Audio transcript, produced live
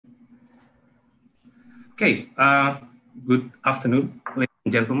Okay, good afternoon, ladies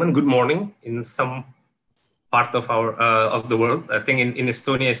and gentlemen. Good morning in some part of our of the world. I think in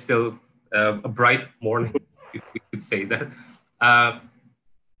Estonia it's still a bright morning, if we could say that.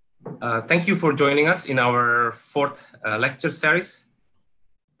 Thank you for joining us in our fourth lecture series,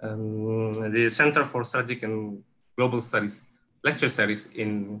 the Center for Strategic and Global Studies lecture series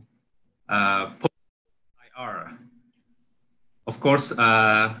in post-IR. Of course,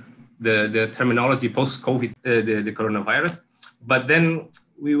 the terminology post-COVID, the coronavirus, but then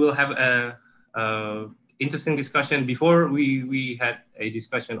we will have a interesting discussion. Before we had a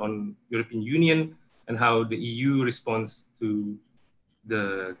discussion on European Union and how the EU responds to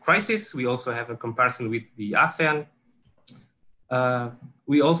the crisis. We also have a comparison with the ASEAN.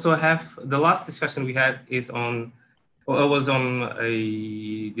 We also have the last discussion we had was on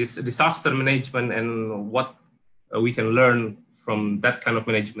this disaster management and what we can learn from that kind of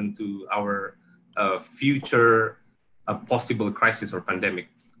management to our future possible crisis or pandemic.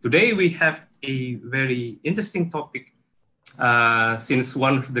 Today we have a very interesting topic since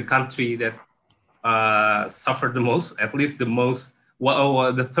one of the country that suffered the most, at least the most,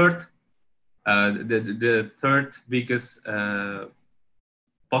 the third biggest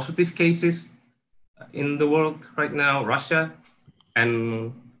positive cases in the world right now, Russia.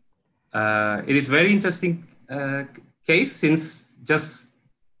 And it is very interesting case since just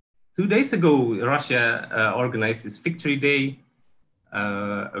 2 days ago, Russia organized this Victory Day,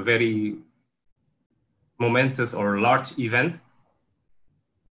 a very momentous or large event,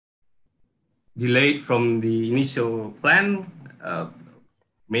 delayed from the initial plan.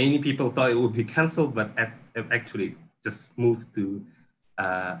 Many people thought it would be canceled, but actually just moved to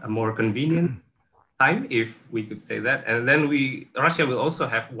a more convenient time, if we could say that. And then Russia will also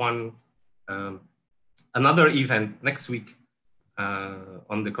have another event next week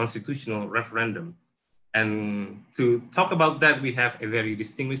on the constitutional referendum. And to talk about that, we have a very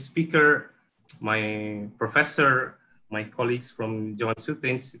distinguished speaker, my professor, my colleagues from Johan Schutte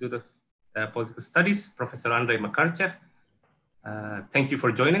Institute of Political Studies, Professor Andrei Makarchev. Thank you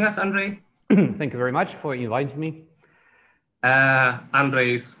for joining us, Andrei. Thank you very much for inviting me.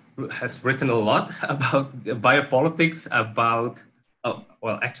 Andrei has written a lot about biopolitics, about a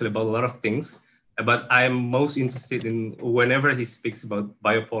lot of things. But I'm most interested in whenever he speaks about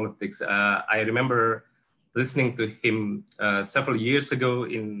biopolitics. I remember listening to him several years ago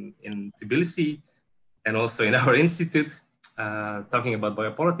in Tbilisi and also in our institute talking about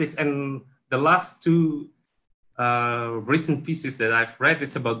biopolitics. And the last two written pieces that I've read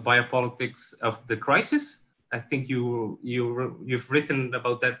is about biopolitics of the crisis. I think you've written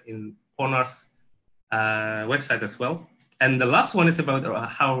about that in Ponar's website as well. And the last one is about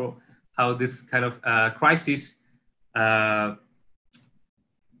how this kind of crisis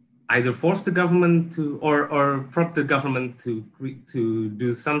either force the government to or prompt the government to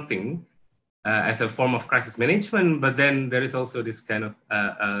do something as a form of crisis management. But then there is also this kind of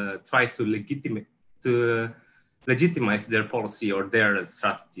try to legitimize their policy or their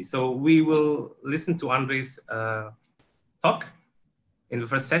strategy. So we will listen to Andrei's talk in the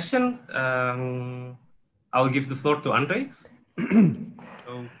first session. I'll give the floor to Andrei.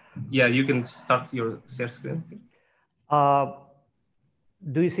 So, yeah, you can start your share screen.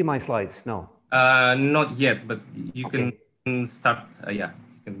 Do you see my slides? No. Not yet, but you can start. Yeah,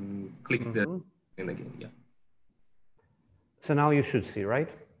 you can click the thing again. Yeah. So now you should see, right?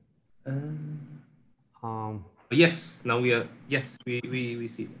 Yes. Now we are. Yes, we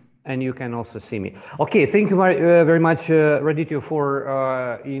see. And you can also see me. Okay. Thank you very much, Raditya, for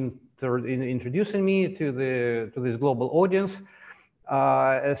introducing me to this global audience.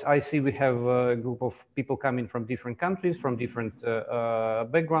 As I see, we have a group of people coming from different countries, from different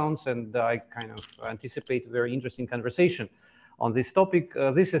backgrounds, and I kind of anticipate a very interesting conversation on this topic.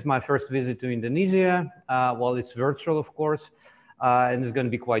 This is my first visit to Indonesia. Well, it's virtual, of course, and it's going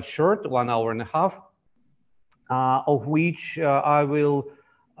to be quite short, 1 hour and a half, of which I will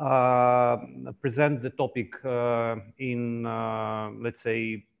present the topic in, let's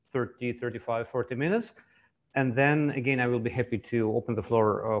say, 30, 35, 40 minutes. And then again, I will be happy to open the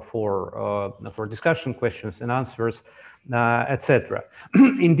floor for discussion, questions and answers, etc.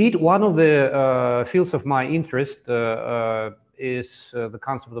 Indeed, one of the fields of my interest is the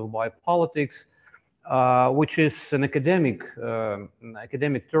concept of biopolitics, which is an academic term,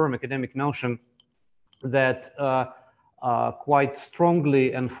 academic notion that quite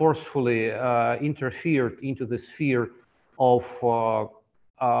strongly and forcefully interfered into the sphere of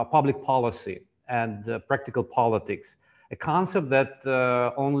public policy and practical politics, a concept that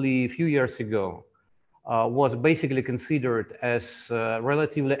only a few years ago was basically considered as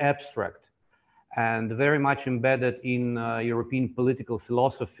relatively abstract and very much embedded in European political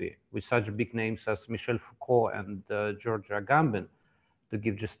philosophy, with such big names as Michel Foucault and George Agamben, to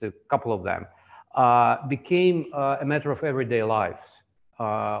give just a couple of them, became a matter of everyday lives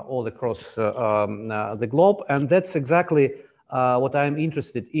all across the globe. And that's exactly what I'm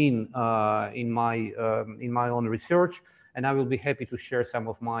interested in my own research. And I will be happy to share some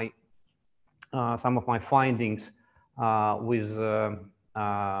of my findings with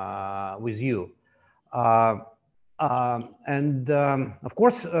you. Of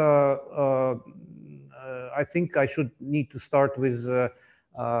course, I think I should need to start with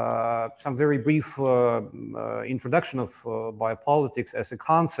some very brief introduction of biopolitics as a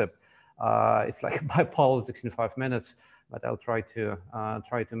concept. It's like biopolitics in 5 minutes, but I'll try to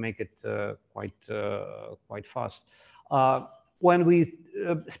make it quite fast. When we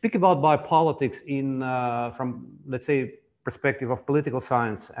speak about biopolitics from, let's say, perspective of political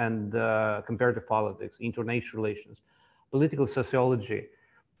science and comparative politics, international relations, political sociology,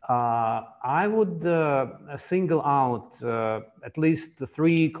 I would single out at least the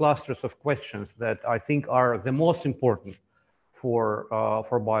 3 clusters of questions that I think are the most important for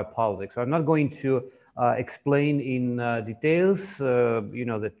biopolitics. I'm not going to explain in details,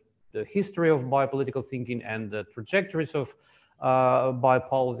 the history of biopolitical thinking and the trajectories of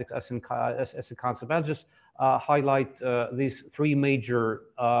biopolitics as a concept. I'll just highlight these 3 major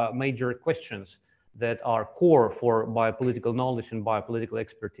questions that are core for biopolitical knowledge and biopolitical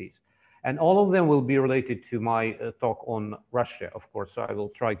expertise. And all of them will be related to my talk on Russia, of course. So I will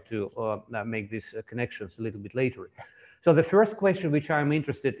try to make these connections a little bit later. So the first question which I'm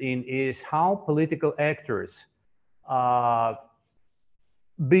interested in is how political actors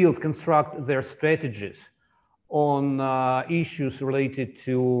construct their strategies on issues related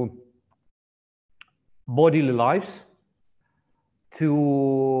to bodily lives,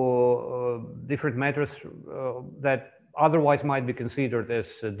 to different matters that otherwise might be considered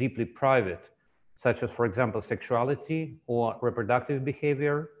as deeply private, such as, for example, sexuality or reproductive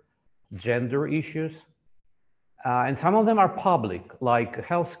behavior, gender issues. And some of them are public, like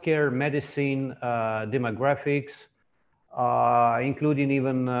healthcare, medicine, demographics, including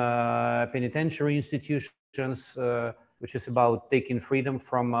even penitentiary institutions, which is about taking freedom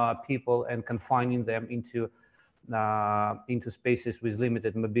from people and confining them into spaces with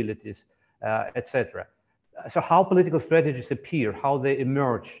limited mobilities, etc. So how political strategies appear, how they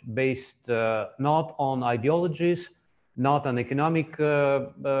emerge based not on ideologies, not on economic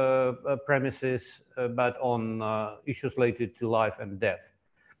premises, but on issues related to life and death.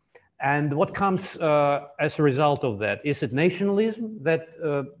 And what comes as a result of that? Is it nationalism that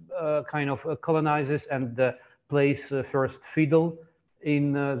kind of colonizes and plays first fiddle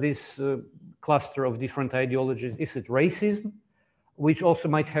in this cluster of different ideologies? Is it racism, which also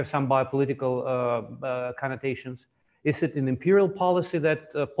might have some biopolitical connotations? Is it an imperial policy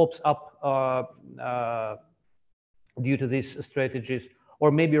that pops up due to these strategies?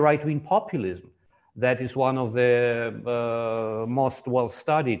 Or maybe right-wing populism? That is one of the most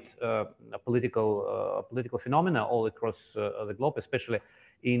well-studied political phenomena all across the globe, especially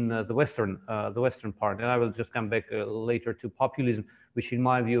in the Western part. And I will just come back later to populism, which in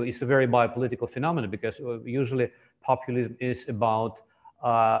my view is a very biopolitical phenomenon, because usually populism is about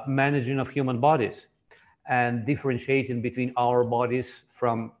managing of human bodies and differentiating between our bodies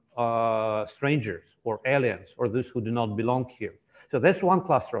from strangers or aliens or those who do not belong here. So that's one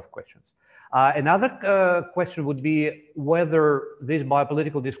cluster of questions. Another question would be whether these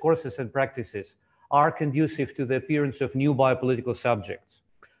biopolitical discourses and practices are conducive to the appearance of new biopolitical subjects,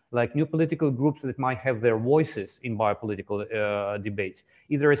 like new political groups that might have their voices in biopolitical debates,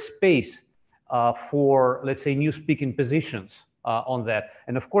 either a space for, let's say, new speaking positions on that.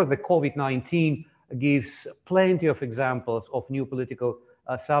 And of course, the COVID-19 gives plenty of examples of new political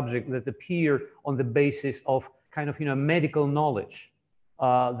subjects that appear on the basis of kind of, medical knowledge.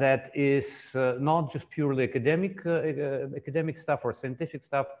 That is not just purely academic stuff or scientific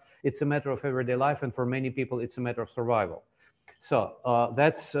stuff. It's a matter of everyday life, and for many people, it's a matter of survival. So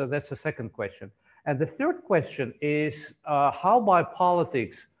that's the second question. And the third question is how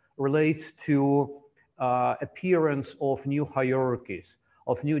biopolitics relates to appearance of new hierarchies,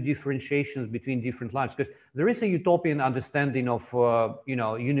 of new differentiations between different lives, because there is a utopian understanding of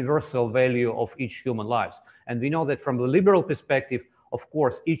universal value of each human life, and we know that from the liberal perspective, of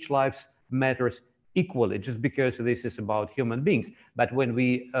course, each life matters equally, just because this is about human beings. But when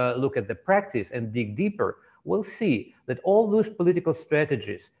we look at the practice and dig deeper, we'll see that all those political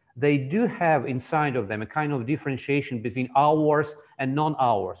strategies, they do have inside of them a kind of differentiation between ours and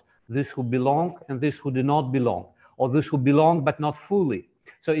non-ours, those who belong and those who do not belong, or those who belong but not fully,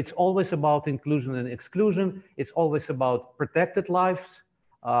 So it's always about inclusion and exclusion. It's always about protected lives,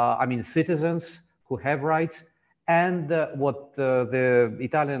 I mean, citizens who have rights, and what the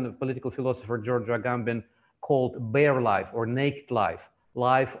Italian political philosopher Giorgio Agamben called bare life or naked life,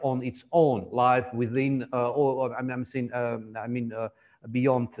 life on its own, life within,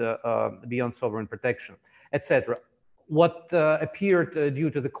 beyond sovereign protection, etc. What appeared due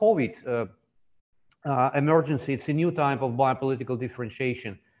to the COVID emergency, it's a new type of biopolitical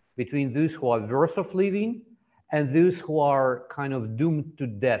differentiation between those who are worse off living and those who are kind of doomed to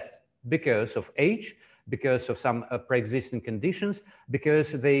death because of age, because of some pre-existing conditions,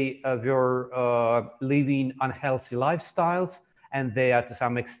 because they were living unhealthy lifestyles, and they are to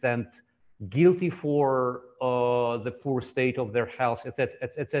some extent guilty for the poor state of their health,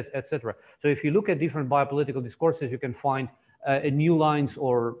 etc. So if you look at different biopolitical discourses, you can find new lines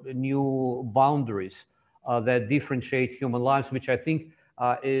or new boundaries that differentiate human lives, which I think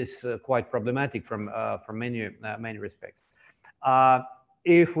is quite problematic from many respects.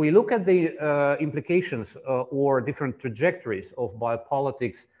 If we look at the implications or different trajectories of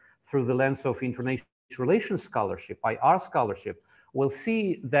biopolitics through the lens of international relations scholarship, IR scholarship, we'll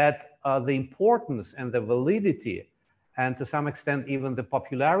see that the importance and the validity, and to some extent even the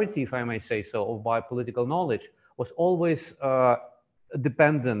popularity, if I may say so, of biopolitical knowledge was always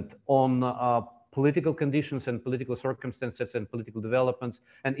dependent on political conditions and political circumstances and political developments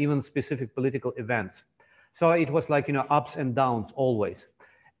and even specific political events. So it was like, ups and downs always.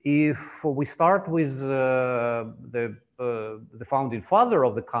 If we start with the founding father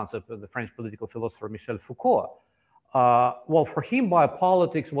of the concept, of the French political philosopher Michel Foucault, well, for him,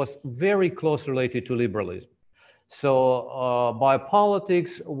 biopolitics was very close related to liberalism. So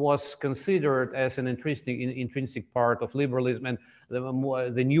biopolitics was considered as an intrinsic part of liberalism, and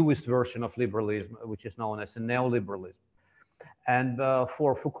the newest version of liberalism, which is known as neoliberalism. And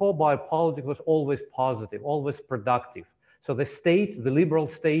for Foucault, biopolitics was always positive, always productive. So the state, the liberal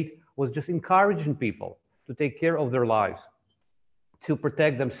state, was just encouraging people to take care of their lives, to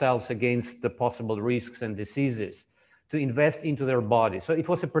protect themselves against the possible risks and diseases, to invest into their body. So it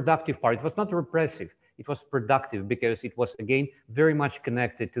was a productive part. It was not repressive. It was productive because it was, again, very much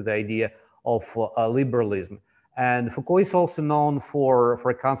connected to the idea of liberalism. And Foucault is also known for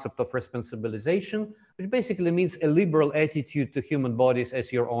a concept of responsibilization, which basically means a liberal attitude to human bodies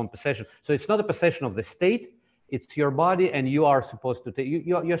as your own possession. So it's not a possession of the state, it's your body, and you are supposed to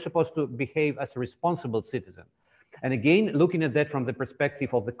you're supposed to behave as a responsible citizen. And again, looking at that from the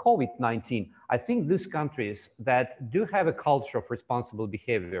perspective of the COVID-19, I think these countries that do have a culture of responsible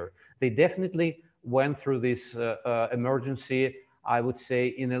behavior, they definitely went through this emergency, I would say,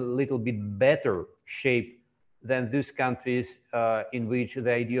 in a little bit better shape than those countries in which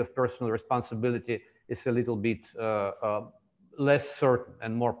the idea of personal responsibility is a little bit less certain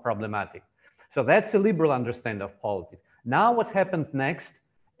and more problematic. So that's a liberal understanding of politics. Now what happened next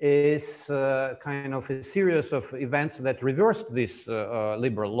is kind of a series of events that reversed this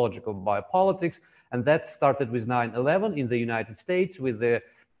liberal logic of biopolitics, and that started with 9/11 in the United States, with the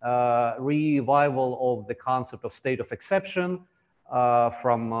revival of the concept of state of exception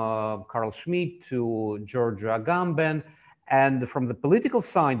from Carl Schmitt to Giorgio Agamben. And from the political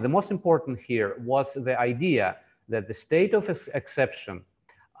side, the most important here was the idea that the state of exception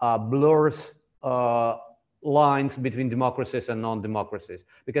blurs lines between democracies and non-democracies,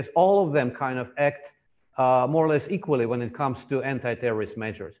 because all of them kind of act more or less equally when it comes to anti-terrorist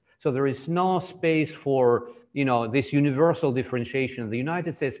measures. So there is no space for, this universal differentiation. The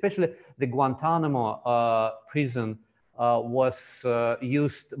United States, especially the Guantanamo prison, was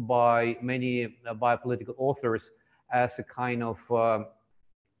used by many biopolitical authors as a kind of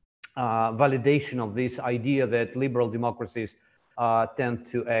validation of this idea that liberal democracies tend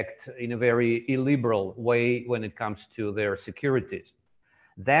to act in a very illiberal way when it comes to their securities.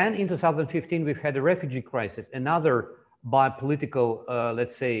 Then in 2015, we've had a refugee crisis, another biopolitical,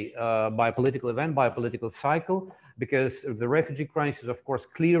 biopolitical event, biopolitical cycle, because the refugee crisis, of course,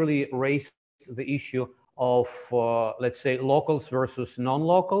 clearly raised the issue of, locals versus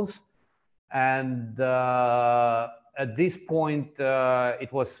non-locals. And at this point,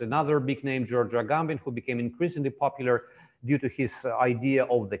 it was another big name, Giorgio Agamben, who became increasingly popular due to his idea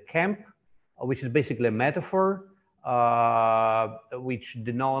of the camp, which is basically a metaphor, which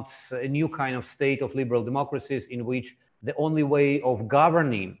denotes a new kind of state of liberal democracies in which the only way of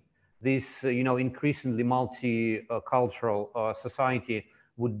governing this, increasingly multicultural society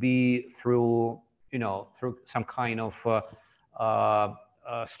would be through, through some kind of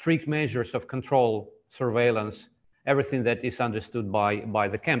strict measures of control, surveillance, everything that is understood by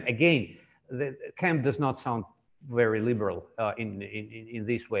the camp. Again, the camp does not sound very liberal in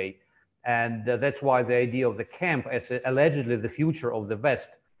this way. And that's why the idea of the camp as allegedly the future of the West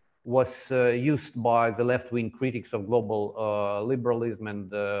was used by the left-wing critics of global liberalism and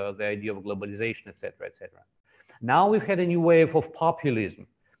the idea of globalization, etc., etc. Now we've had a new wave of populism,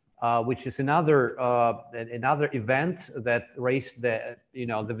 which is another event that raised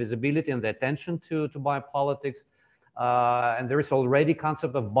the visibility and the attention to biopolitics. And there is already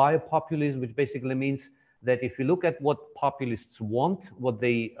concept of biopopulism, which basically means that if you look at what populists want, what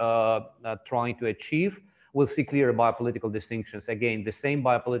they are trying to achieve, we'll see clear biopolitical distinctions. Again, the same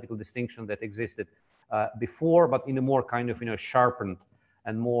biopolitical distinction that existed before, but in a more kind of sharpened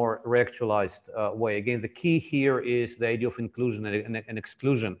and more reactualized way. Again, the key here is the idea of inclusion and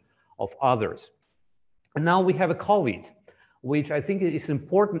exclusion of others. And now we have a COVID, which I think is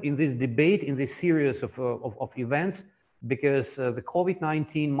important in this debate, in this series of events, because the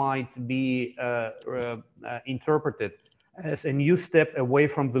COVID-19 might be interpreted as a new step away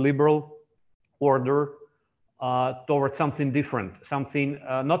from the liberal order towards something different, something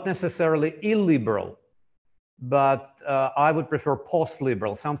not necessarily illiberal, but I would prefer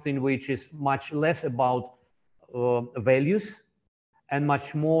post-liberal, something which is much less about values and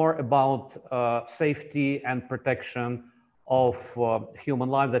much more about safety and protection of human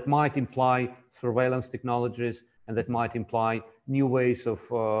life. That might imply surveillance technologies, and that might imply new ways of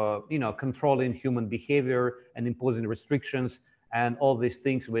controlling human behavior and imposing restrictions and all these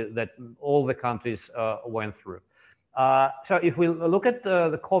things that all the countries went through. So if we look at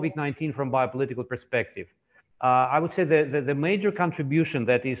the COVID-19 from biopolitical perspective, I would say the major contribution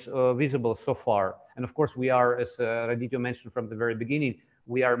that is visible so far, and of course we are, as Radityo mentioned from the very beginning,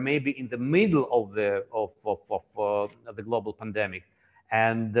 we are maybe in the middle of the global pandemic,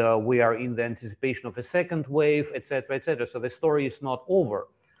 and we are in the anticipation of a second wave, etc., etc. So the story is not over.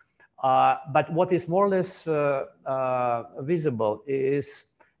 But what is more or less visible is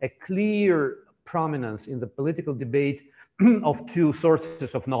a clear prominence in the political debate of two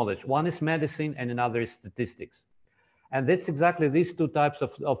sources of knowledge. One is medicine and another is statistics. And that's exactly these two types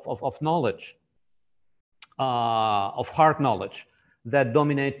of knowledge, of hard knowledge, that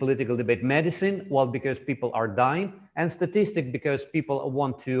dominate political debate. Medicine, well, because people are dying, and statistics because people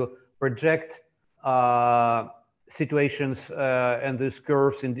want to project situations and these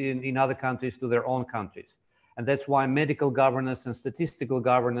curves in other countries to their own countries. And that's why medical governance and statistical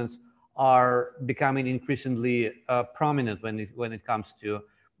governance are becoming increasingly prominent when it comes to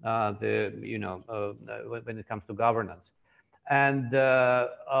when it comes to governance. And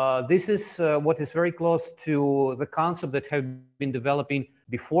this is what is very close to the concept that have been developing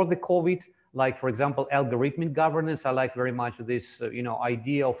before the COVID, like, for example, algorithmic governance. I like very much this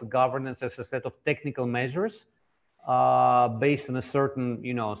idea of governance as a set of technical measures based on a certain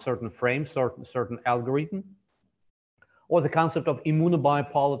certain frame, certain algorithm. Or the concept of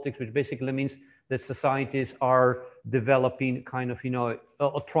immunobiopolitics, which basically means that societies are developing kind of,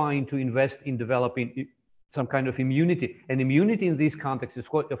 or trying to invest in developing some kind of immunity. And immunity in this context, of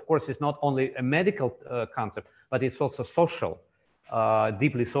course, is not only a medical concept, but it's also social,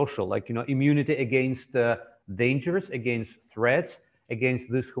 deeply social, like, immunity against dangers, against threats, against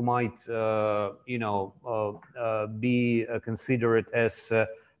those who might, be considered as a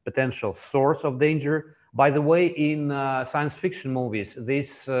potential source of danger. By the way, in science fiction movies,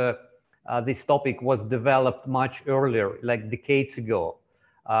 this topic was developed much earlier, like decades ago,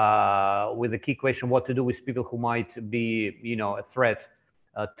 with the key question: what to do with people who might be, a threat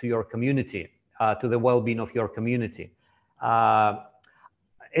to your community, to the well-being of your community.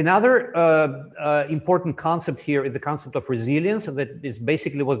 Another important concept here is the concept of resilience, that is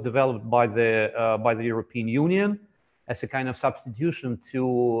basically was developed by the European Union as a kind of substitution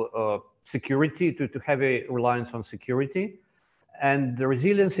to security, to have a reliance on security. And the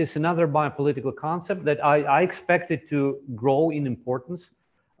resilience is another biopolitical concept that I expected to grow in importance,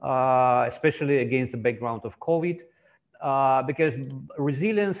 especially against the background of COVID, because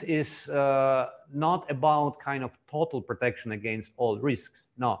resilience is not about kind of total protection against all risks.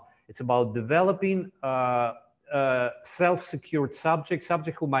 No, it's about developing self-secured subjects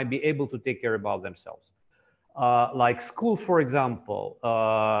who might be able to take care about themselves. Like school, for example,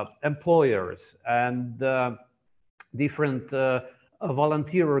 employers, and different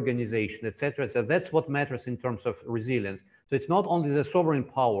volunteer organizations, etc. So that's what matters in terms of resilience. So it's not only the sovereign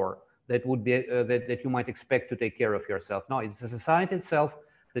power that would be that you might expect to take care of yourself. No, it's the society itself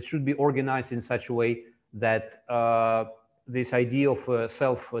that should be organized in such a way that this idea of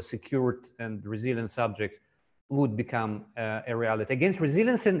self-secured and resilient subjects would become a reality. Against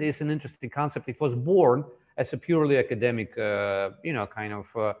resilience is an interesting concept. It was born as a purely academic, kind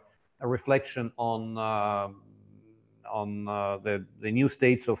of a reflection on the new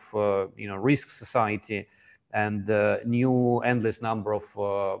states of risk society and new endless number of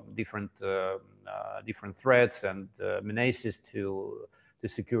different threats and menaces to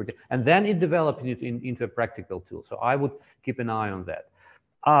security, and then it developed into a practical tool. So I would keep an eye on that.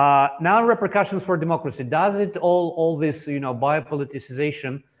 Now, repercussions for democracy. Does it all this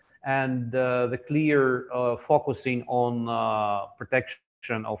biopoliticization and the clear focusing on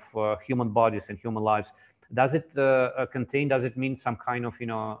protection of human bodies and human lives, does it does it mean some kind of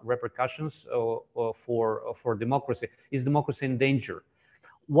repercussions for democracy? Is democracy in danger?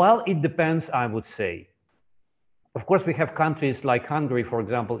 Well, it depends, I would say. Of course, we have countries like Hungary, for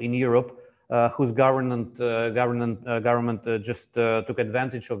example, in Europe, whose government just took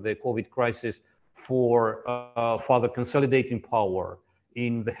advantage of the COVID crisis for further consolidating power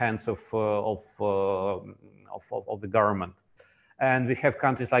in the hands of the government. And we have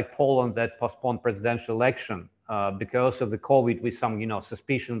countries like Poland that postponed presidential election because of the COVID, with some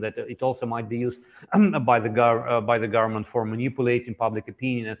suspicion that it also might be used by the government for manipulating public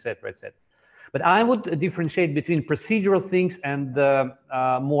opinion, etc., etc. But I would differentiate between procedural things and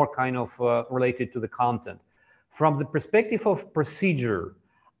more kind of related to the content. From the perspective of procedure,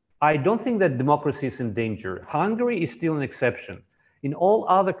 I don't think that democracy is in danger. Hungary is still an exception. In all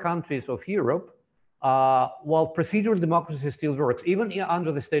other countries of Europe, while procedural democracy still works, even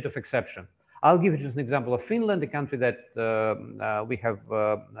under the state of exception. I'll give you just an example of Finland, a country that we have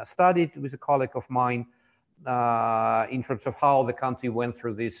studied with a colleague of mine, in terms of how the country went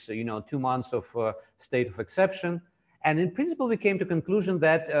through this, 2 months of state of exception. And in principle, we came to the conclusion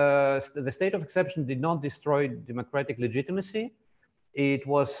that the state of exception did not destroy democratic legitimacy. It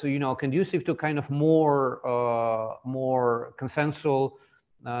was, conducive to kind of more consensual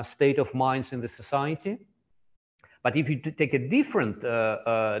state of minds in the society. But if you take a different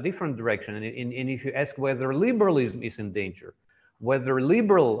direction, and if you ask whether liberalism is in danger, whether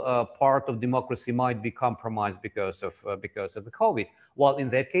liberal part of democracy might be compromised because of the COVID, well, in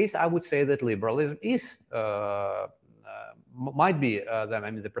that case, I would say that liberalism is might be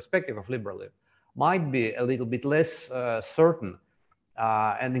the perspective of liberalism might be a little bit less certain.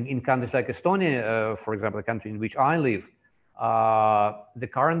 And in countries like Estonia, for example, a country in which I live, the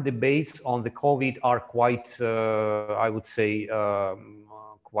current debates on the COVID are quite, I would say,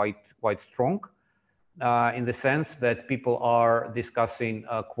 quite strong. In the sense that people are discussing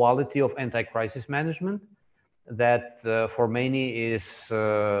quality of anti-crisis management that for many is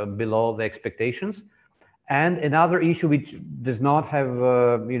below the expectations. And another issue which does not have,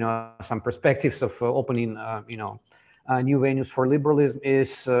 some perspectives of opening, new venues for liberalism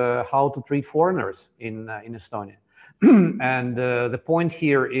is how to treat foreigners in Estonia. And the point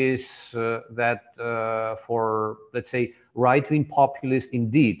here is that for, let's say, right-wing populists,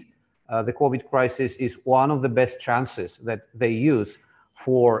 indeed, the COVID crisis is one of the best chances that they use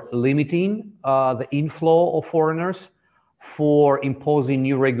for limiting the inflow of foreigners, for imposing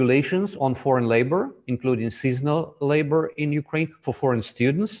new regulations on foreign labor, including seasonal labor in Ukraine, for foreign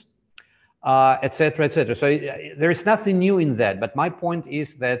students, etc., etc. So there is nothing new in that. But my point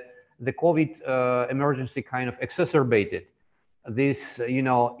is that the COVID emergency kind of exacerbated this,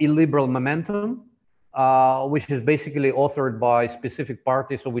 illiberal momentum, which is basically authored by specific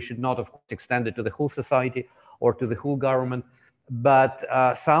parties, so we should not, of course, extend it to the whole society or to the whole government. But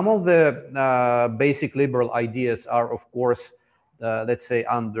some of the basic liberal ideas are, of course, let's say,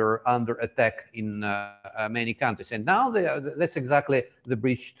 under attack in many countries. And now that's exactly the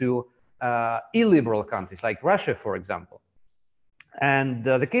bridge to illiberal countries like Russia, for example. And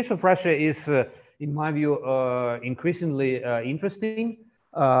the case of Russia is, in my view, increasingly interesting.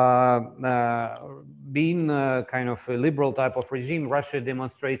 Being kind of a liberal type of regime, Russia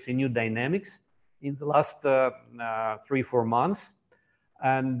demonstrates a new dynamics in the last 3-4 months.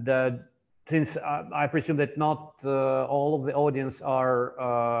 And since I presume that not all of the audience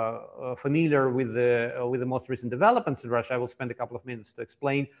are familiar with the most recent developments in Russia, I will spend a couple of minutes to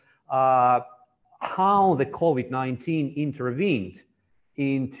explain how the COVID-19 intervened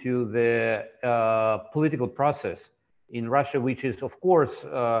into the political process in Russia, which is, of course,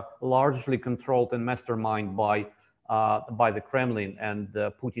 largely controlled and masterminded by the Kremlin and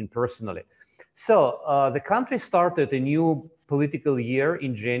Putin personally. So the country started a new political year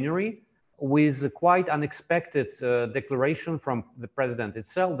in January with a quite unexpected declaration from the president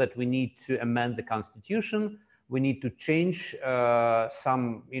itself that we need to amend the constitution. We need to change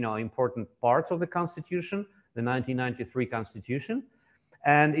some, important parts of the constitution, the 1993 constitution.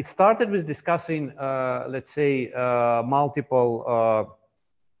 And it started with discussing, let's say, multiple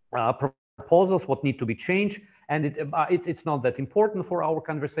proposals, what need to be changed. And it's not that important for our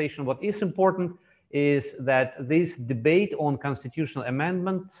conversation. What is important is that this debate on constitutional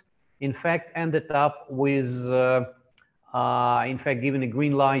amendments, in fact, ended up with, in fact, giving a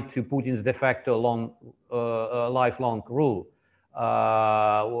green light to Putin's de facto lifelong rule.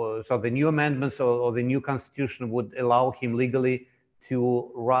 So the new amendments or the new constitution would allow him legally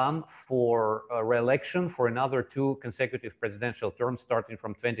to run for re-election for another 2 consecutive presidential terms starting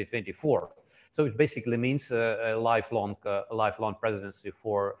from 2024. So it basically means a lifelong presidency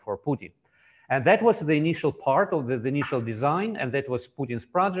for Putin. And that was the initial part of the initial design, and that was Putin's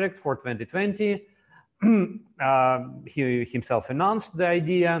project for 2020. He himself announced the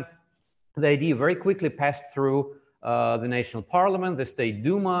idea. The idea very quickly passed through the national parliament, the State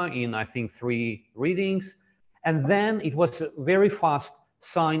Duma, in I think 3 readings. And then it was very fast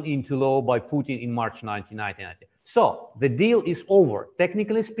signed into law by Putin in March 1990. So the deal is over.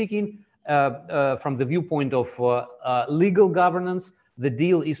 Technically speaking, from the viewpoint of legal governance, the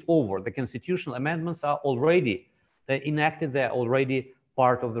deal is over. The constitutional amendments are already enacted. They're already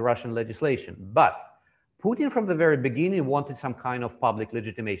part of the Russian legislation. But Putin from the very beginning wanted some kind of public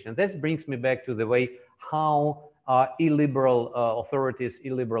legitimation. And this brings me back to the way how illiberal authorities,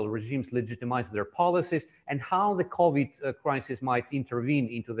 illiberal regimes legitimize their policies, and how the COVID crisis might intervene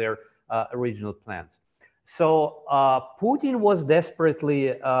into their original plans. So Putin was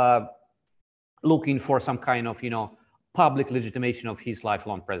desperately looking for some kind of, public legitimation of his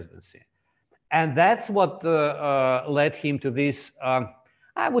lifelong presidency. And that's what led him to this,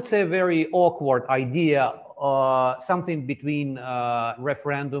 I would say, very awkward idea, something between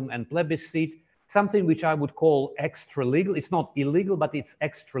referendum and plebiscite, something which I would call extra legal. It's not illegal, but it's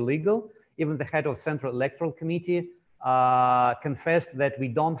extra legal. Even the head of Central Electoral Committee confessed that we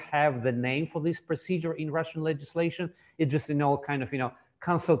don't have the name for this procedure in Russian legislation. It's just, kind of,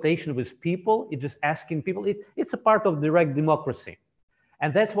 consultation with people. It's just asking people. It's a part of direct democracy.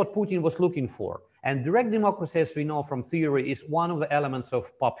 And that's what Putin was looking for. And direct democracy, as we know from theory, is one of the elements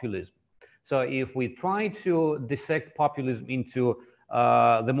of populism. So if we try to dissect populism into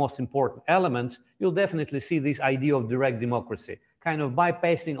the most important elements, you'll definitely see this idea of direct democracy, kind of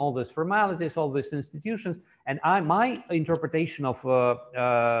bypassing all these formalities, all these institutions. And my interpretation of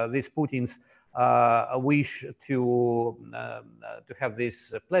this Putin's wish to have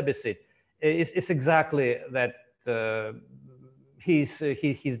this plebiscite is exactly that. He's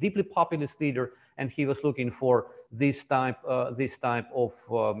deeply populist leader, and he was looking for this type of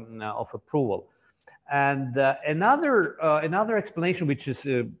approval. And another explanation,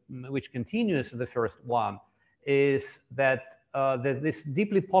 which continues the first one, is that this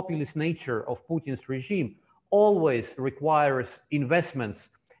deeply populist nature of Putin's regime always requires investments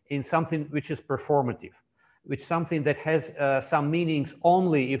in something which is performative, which something that has some meanings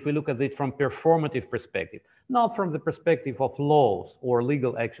only if we look at it from performative perspective, not from the perspective of laws or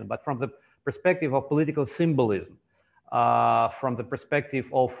legal action, but from the perspective of political symbolism, from the perspective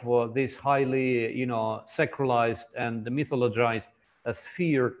of this highly, sacralized and mythologized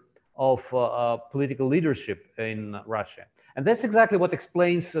sphere of political leadership in Russia. And that's exactly what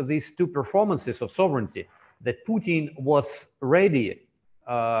explains these 2 performances of sovereignty that Putin was ready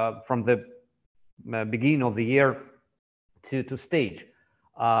from the beginning of the year to stage.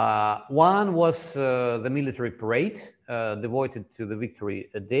 One was the military parade devoted to the Victory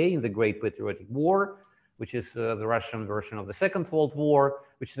Day in the Great Patriotic War, which is the Russian version of the Second World War,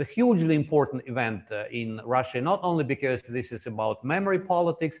 which is a hugely important event in Russia, not only because this is about memory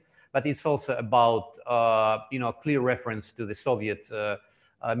politics, but it's also about clear reference to the Soviet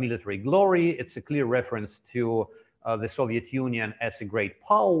military glory. It's a clear reference to the Soviet Union as a great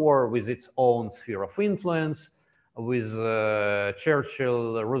power with its own sphere of influence, with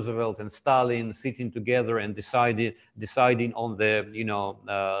Churchill, Roosevelt, and Stalin sitting together and deciding on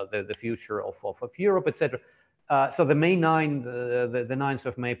the future of Europe, etc. So the May 9, the 9th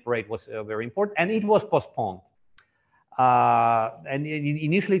of May parade was very important, and it was postponed. And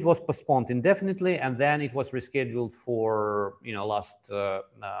initially it was postponed indefinitely, and then it was rescheduled for last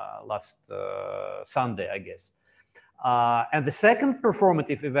Sunday, I guess. And the second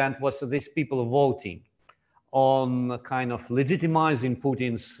performative event was these people voting on kind of legitimizing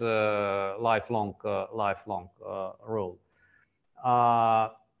Putin's lifelong rule.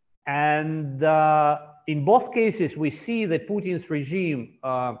 And in both cases, we see that Putin's regime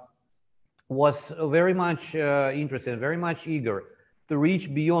was very much interested, very much eager to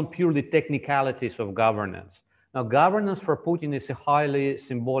reach beyond purely technicalities of governance. Now, governance for Putin is a highly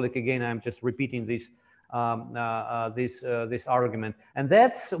symbolic. Again, I'm just repeating this this argument, and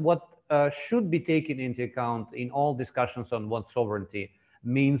that's what should be taken into account in all discussions on what sovereignty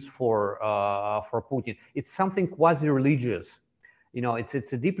means for Putin. It's something quasi-religious. You know, it's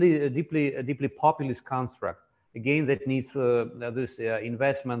a deeply populist construct. Again, that needs these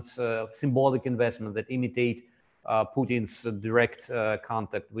investments, symbolic investment that imitate Putin's direct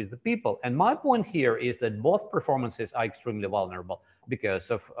contact with the people. And my point here is that both performances are extremely vulnerable because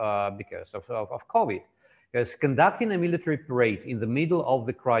of COVID. Because conducting a military parade in the middle of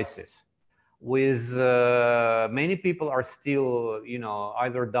the crisis, with many people are still, you know,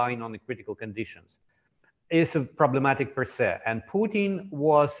 either dying on the critical conditions, is problematic per se. And Putin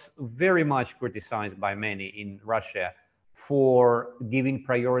was very much criticized by many in Russia for giving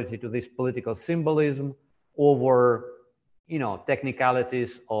priority to this political symbolism over, you know,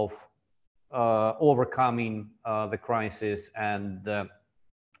 technicalities of overcoming the crisis and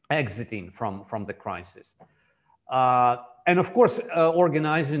exiting from the crisis. And of course,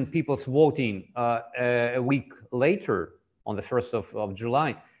 organizing people's voting a week later on the 1st of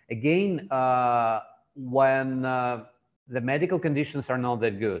July, again, when the medical conditions are not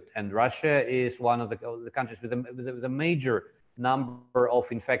that good, and Russia is one of the countries with a major number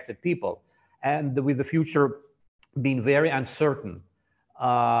of infected people, and with the future being very uncertain.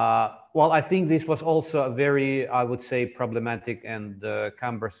 Well, I think this was also a very, I would say, problematic and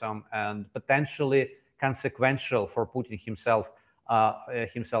cumbersome and potentially consequential for Putin himself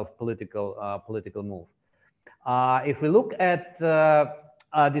political move. If we look at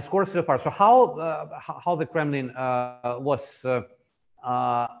discourse so far, so how the Kremlin was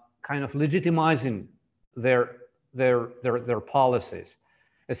kind of legitimizing their policies.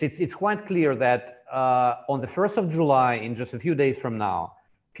 It's quite clear that on the 1st of July, in just a few days from now,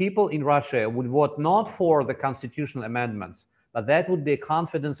 people in Russia would vote not for the constitutional amendments, but that would be a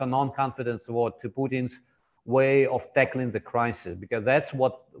confidence or non-confidence vote to Putin's way of tackling the crisis, because that's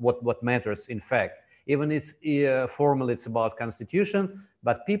what matters in fact. Even it's formally it's about constitution,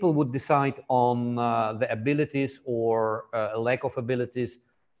 but people would decide on the abilities or lack of abilities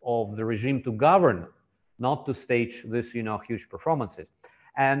of the regime to govern, not to stage this, you know, huge performances.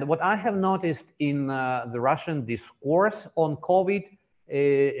 And what I have noticed in the Russian discourse on COVID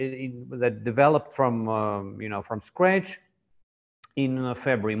that developed from, you know, from scratch in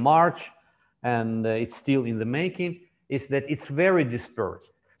February, March, and it's still in the making, is that it's very dispersed.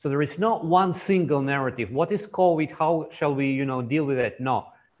 So there is not one single narrative. What is COVID? How shall we, you know, deal with it? No,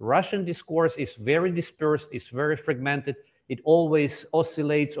 Russian discourse is very dispersed. It's very fragmented. It always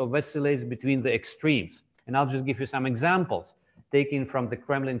oscillates or vacillates between the extremes. And I'll just give you some examples taken from the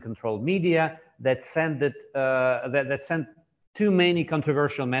Kremlin-controlled media that sent too many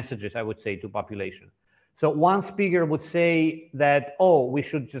controversial messages, I would say, to population. So one speaker would say that, oh, we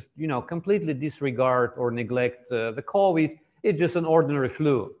should just, you know, completely disregard or neglect the COVID. It's just an ordinary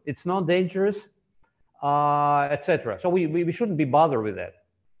flu. It's not dangerous, etc. So we shouldn't be bothered with that.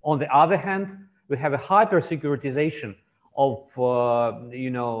 On the other hand, we have a hyper-securitization of you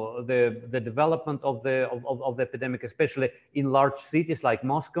know, the development of the epidemic, especially in large cities like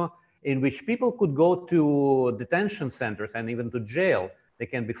Moscow, in which people could go to detention centers and even to jail. They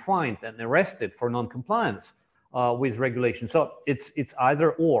can be fined and arrested for non-compliance with regulation. So it's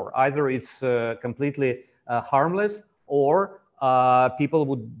either or. Either it's completely harmless, or people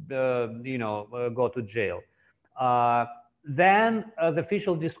would you know, go to jail. Then the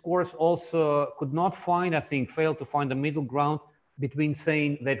official discourse also could not find, I think, failed to find a middle ground between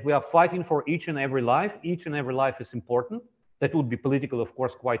saying that we are fighting for each and every life. Each and every life is important. That would be political, of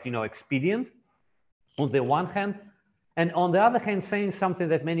course, quite, you know, expedient on the one hand. And on the other hand, saying something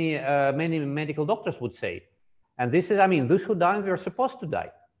that many medical doctors would say. And this is, I mean, those who die, they are supposed to die.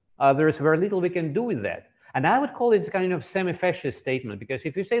 There is very little we can do with that. And I would call it kind of semi-fascist statement, because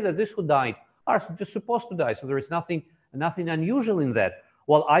if you say that those who died are just supposed to die, so there is nothing unusual in that.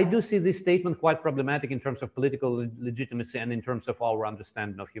 Well, I do see this statement quite problematic in terms of political legitimacy and in terms of our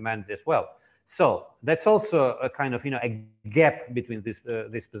understanding of humanity as well. So that's also a kind of, you know, a gap between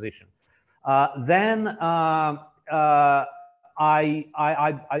this position. Then I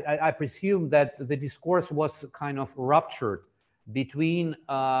presume that the discourse was kind of ruptured between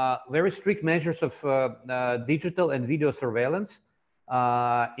very strict measures of digital and video surveillance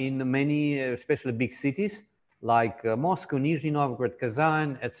in many, especially big cities like Moscow, Nizhny Novgorod,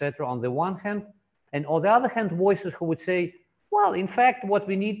 Kazan, etc. on the one hand, and on the other hand, voices who would say, well, in fact, what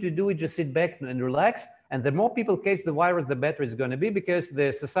we need to do is just sit back and relax, and the more people catch the virus, the better it's going to be, because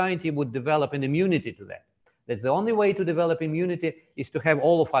the society would develop an immunity to that. That's the only way to develop immunity, is to have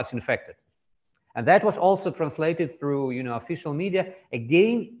all of us infected. And that was also translated through, you know, official media,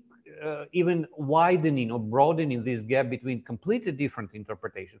 again, even widening or broadening this gap between completely different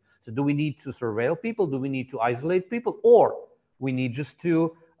interpretations. So do we need to surveil people? Do we need to isolate people? Or we need just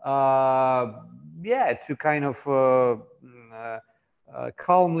to, yeah, to kind of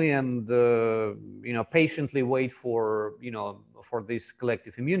calmly and patiently wait for for this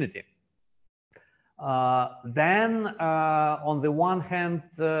collective immunity. Then, on the one hand,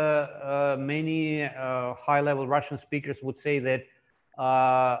 many high-level Russian speakers would say that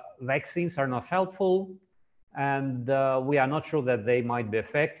vaccines are not helpful, and we are not sure that they might be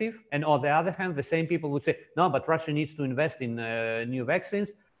effective. And on the other hand, the same people would say, no, but Russia needs to invest in new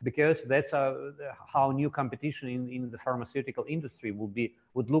vaccines because that's how new competition in the pharmaceutical industry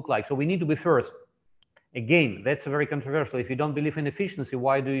would look like. So we need to be first. Again, that's very controversial. If you don't believe in efficiency,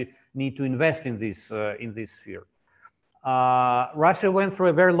 why do you need to invest in this sphere? Russia went through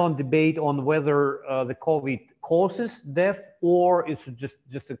a very long debate on whether the COVID causes death or it's just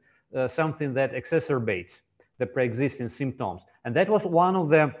something that exacerbates the pre-existing symptoms. And that was one of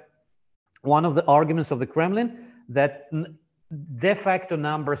the arguments of the Kremlin, that de facto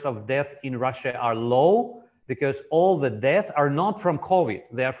numbers of deaths in Russia are low because all the deaths are not from COVID.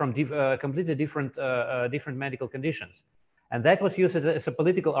 They are from completely different medical conditions. And that was used as a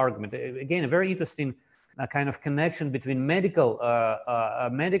political argument. Again, a very interesting kind of connection between medical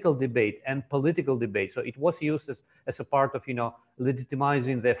debate and political debate. So it was used as a part of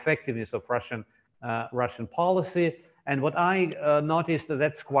legitimizing the effectiveness of Russian policy. And what I noticed,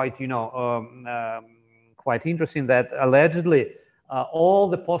 that's quite quite interesting, that allegedly all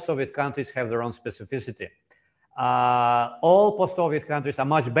the post-Soviet countries have their own specificity. All post-Soviet countries are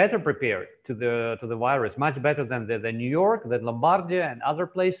much better prepared to the virus, much better than New York, than Lombardia and other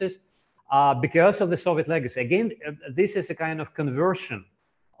places, because of the Soviet legacy. Again, this is a kind of conversion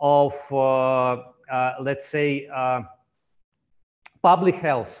of, let's say, public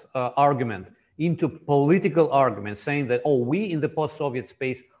health argument into political argument, saying that, oh, we in the post-Soviet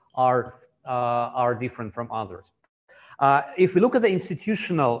space are different from others. If we look at the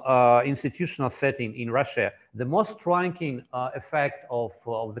institutional setting in Russia, the most striking effect of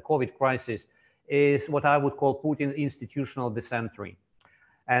the COVID crisis is what I would call Putin's institutional decentering.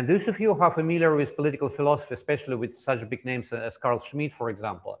 And those of you who are familiar with political philosophy, especially with such big names as Carl Schmitt, for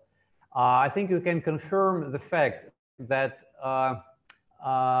example, I think you can confirm the fact that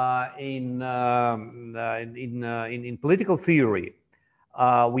in political theory,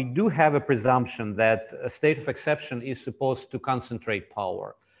 we do have a presumption that a state of exception is supposed to concentrate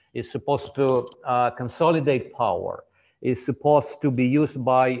power, is supposed to consolidate power, is supposed to be used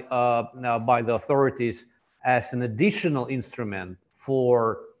by the authorities as an additional instrument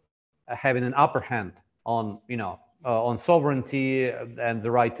for having an upper hand on sovereignty and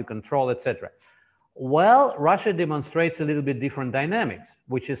the right to control, etc. Well, Russia demonstrates a little bit different dynamics,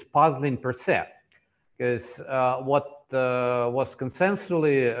 which is puzzling per se, because what was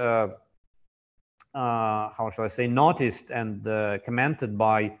consensually, how shall I say, noticed and commented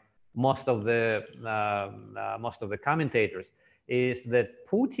by most of the commentators is that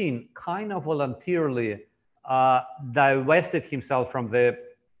Putin kind of voluntarily divested himself from the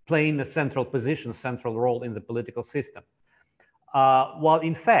playing a central position, central role in the political system. While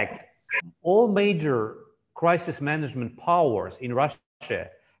in fact, all major crisis management powers in Russia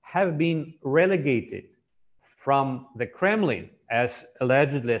have been relegated from the Kremlin as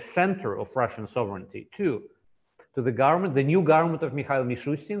allegedly a center of Russian sovereignty to the government, the new government of Mikhail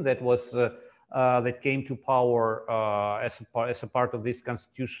Mishustin that came to power as a part of this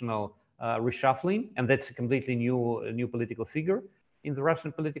constitutional reshuffling, and that's a completely new political figure in the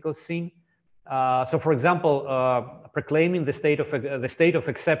Russian political scene. So, for example, proclaiming the state of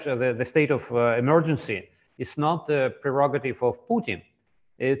exception, the state of emergency, is not the prerogative of Putin.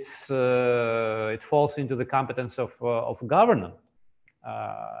 It falls into the competence of government.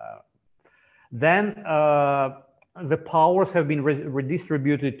 Then the powers have been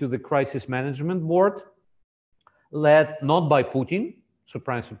redistributed to the Crisis Management Board, led not by Putin,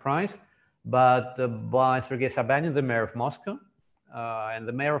 surprise, surprise, but by Sergei Sobyanin, the mayor of Moscow. And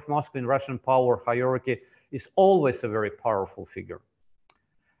the mayor of Moscow in Russian power hierarchy is always a very powerful figure.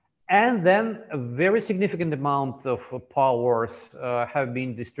 And then a very significant amount of powers have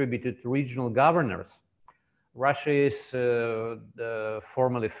been distributed to regional governors. Russia is the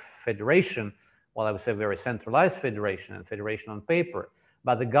formerly federation, well, I would say very centralized federation and federation on paper.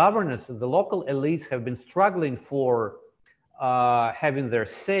 But the governors, the local elites have been struggling for having their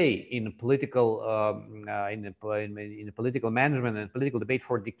say in political in political management and political debate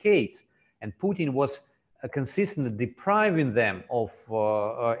for decades, and Putin was consistently depriving them of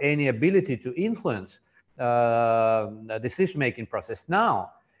any ability to influence the decision-making process.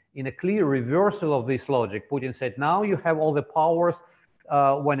 Now, in a clear reversal of this logic, Putin said, now you have all the powers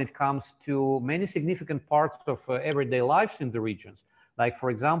when it comes to many significant parts of everyday lives in the regions. Like, for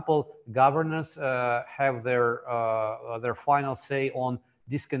example, governors have their final say on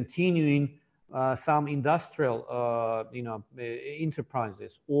discontinuing some industrial,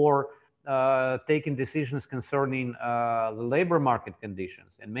 enterprises, or taking decisions concerning the labor market conditions,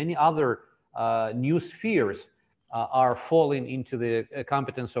 and many other new spheres are falling into the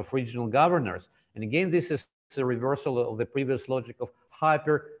competence of regional governors. And again, this is a reversal of the previous logic of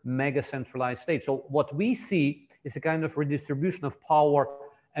hyper mega centralized states. So what we see is a kind of redistribution of power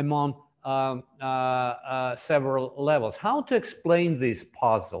among several levels. How to explain this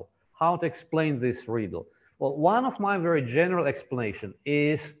puzzle? How to explain this riddle? Well, one of my very general explanation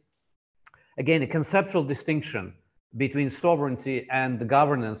is, again, a conceptual distinction between sovereignty and the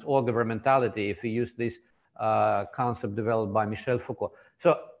governance or governmentality, if we use this concept developed by Michel Foucault.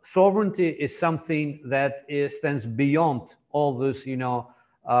 So sovereignty is something that stands beyond all this,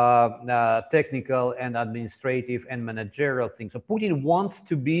 technical and administrative and managerial things. So Putin wants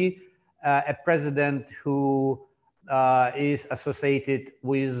to be a president who is associated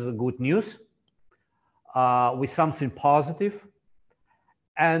with good news, with something positive,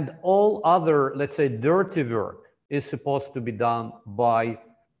 and all other, let's say, dirty work is supposed to be done by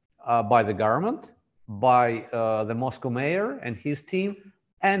the government, by the Moscow mayor and his team,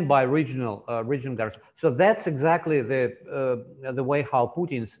 and by regional governments. So that's exactly the way how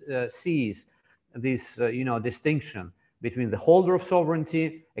Putin sees this, distinction between the holder of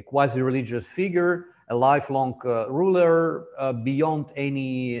sovereignty, a quasi-religious figure, a lifelong ruler beyond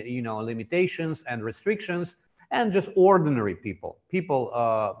any, limitations and restrictions, and just ordinary people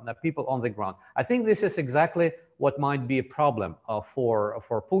on the ground. I think this is exactly what might be a problem for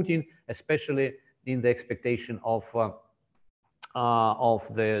Putin, especially in the expectation of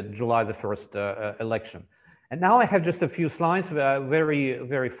the July the 1st election. And now I have just a few slides, very,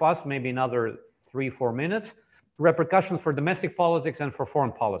 very fast, maybe another 3-4 minutes. Repercussions for domestic politics and for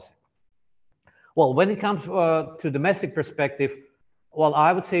foreign policy. Well, when it comes to domestic perspective, well,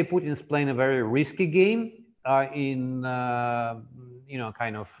 I would say Putin is playing a very risky game in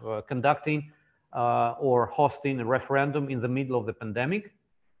conducting or hosting a referendum in the middle of the pandemic,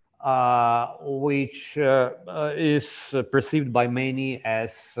 which is perceived by many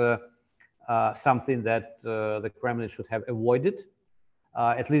as something that the Kremlin should have avoided,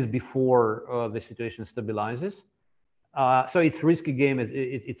 at least before the situation stabilizes. So it's a risky game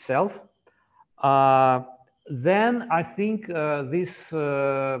itself. Then I think this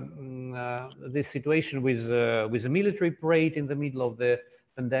situation with a military parade in the middle of the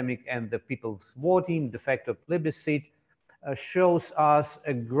pandemic and the people's voting, de facto plebiscite, shows us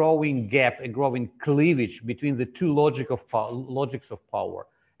a growing gap, a growing cleavage between the two logics of power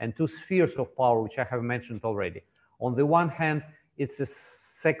and two spheres of power, which I have mentioned already. On the one hand, it's a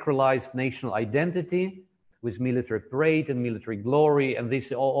sacralized national identity with military parade and military glory, and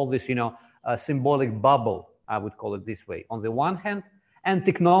this all this, symbolic bubble, I would call it this way, on the one hand, and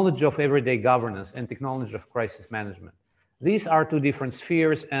technology of everyday governance and technology of crisis management. These are two different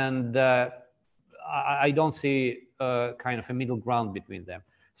spheres, and I don't see kind of a middle ground between them.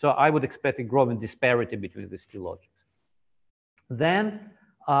 So I would expect a growing disparity between these two logics. Then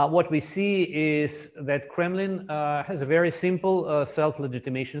what we see is that Kremlin has a very simple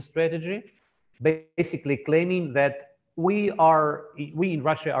self-legitimation strategy, basically claiming that we in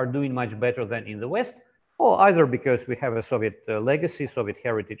Russia are doing much better than in the West, or either because we have a Soviet legacy, Soviet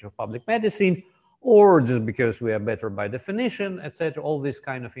heritage of public medicine, or just because we are better by definition, etc. All this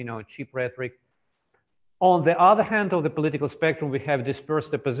kind of cheap rhetoric. On the other hand of the political spectrum, we have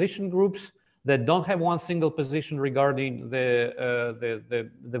dispersed opposition groups that don't have one single position regarding the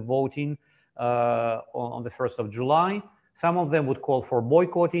voting on the 1st of July. Some of them would call for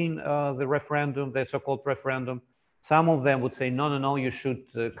boycotting the referendum, the so-called referendum. Some of them would say, no, you should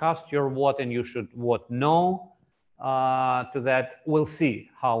cast your vote and you should vote no to that. We'll see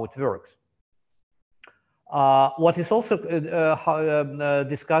how it works. What is also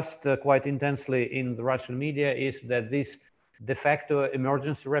discussed quite intensely in the Russian media is that this de facto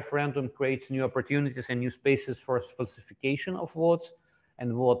emergency referendum creates new opportunities and new spaces for falsification of votes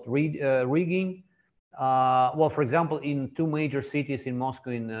and vote rigging. Well, for example, in two major cities in Moscow,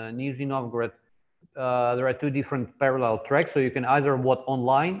 in Nizhny Novgorod, there are two different parallel tracks. So you can either vote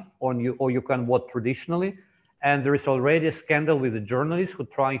online or you can vote traditionally. And there is already a scandal with a journalist who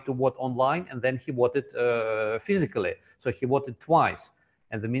tried to vote online and then he voted physically. So he voted twice.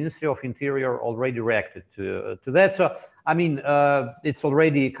 And the Ministry of Interior already reacted to that. So, I mean, it's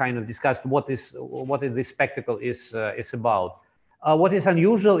already kind of discussed what is this spectacle is about. What is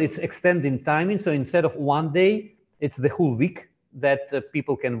unusual, it's extending timing. So instead of one day, it's the whole week that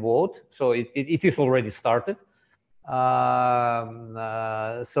people can vote. So it is already started.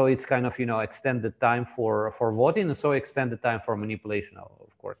 So it's kind of, extended time for voting, and so extended time for manipulation,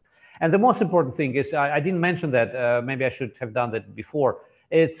 of course. And the most important thing is, I didn't mention that, maybe I should have done that before,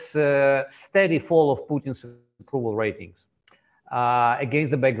 it's steady fall of Putin's approval ratings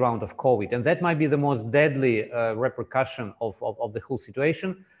against the background of COVID. And that might be the most deadly repercussion of the whole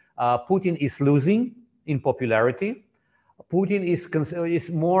situation. Putin is losing in popularity. Putin is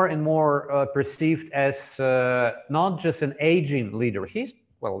more and more perceived as not just an aging leader. He's,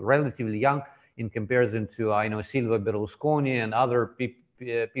 well, relatively young in comparison to, I know, Silvio Berlusconi and other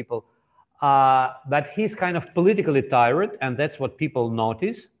people. But he's kind of politically tired, and that's what people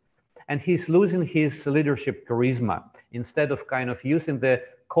notice. And he's losing his leadership charisma. Instead of kind of using the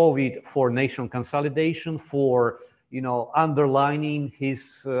COVID for national consolidation, for, underlining his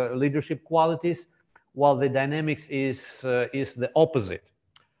leadership qualities, while the dynamics is the opposite.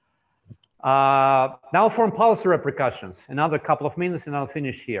 Now foreign policy repercussions, another couple of minutes and I'll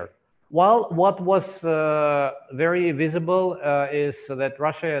finish here. Well, what was very visible is that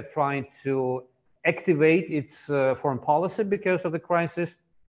Russia trying to activate its foreign policy because of the crisis,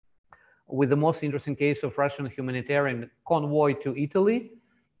 with the most interesting case of Russian humanitarian convoy to Italy.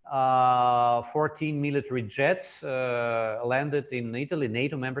 14 military jets landed in Italy,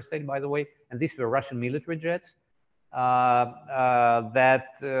 NATO member state, by the way, and these were Russian military jets that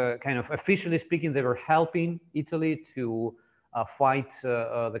kind of, officially speaking, they were helping Italy to fight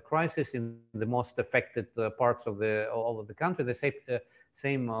the crisis in the most affected parts of the country. The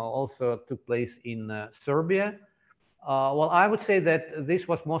same also took place in Serbia. Well, I would say that this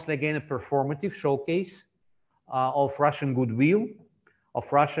was mostly, again, a performative showcase of Russian goodwill, of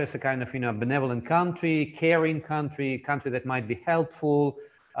Russia as a kind of, benevolent country, caring country that might be helpful.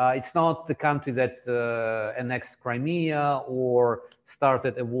 It's not the country that annexed Crimea or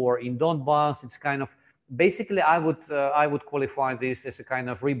started a war in Donbass. It's kind of, basically, I would qualify this as a kind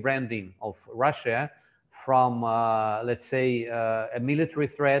of rebranding of Russia from, let's say, a military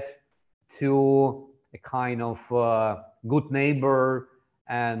threat to a kind of good neighbor,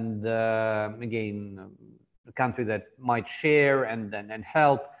 and again, a country that might share and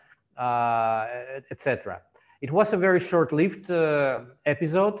help, etc. It was a very short-lived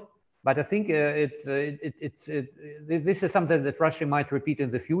episode, but I think this is something that Russia might repeat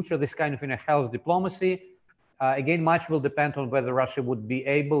in the future. This kind of health diplomacy. Again, much will depend on whether Russia would be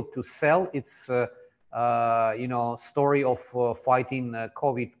able to sell its story of fighting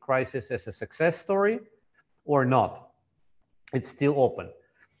COVID crisis as a success story or not. It's still open.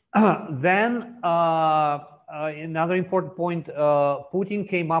 Then another important point, Putin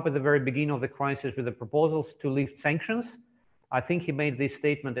came up at the very beginning of the crisis with the proposals to lift sanctions. I think he made this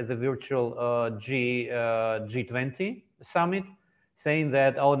statement at the virtual G20 summit, saying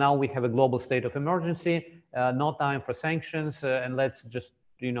that, oh, now we have a global state of emergency, no time for sanctions, and let's just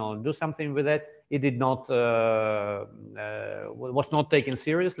do something with it. It did not was not taken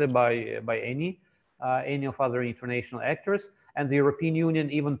seriously by any of other international actors, and the European Union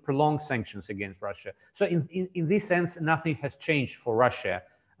even prolonged sanctions against Russia. So in this sense, nothing has changed for Russia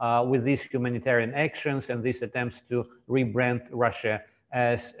with these humanitarian actions and these attempts to rebrand Russia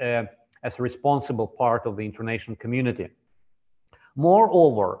as a responsible part of the international community.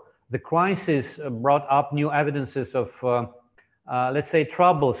 Moreover, the crisis brought up new evidences of, let's say,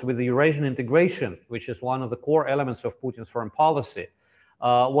 troubles with the Eurasian integration, which is one of the core elements of Putin's foreign policy.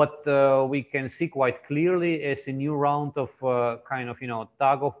 What we can see quite clearly is a new round of kind of,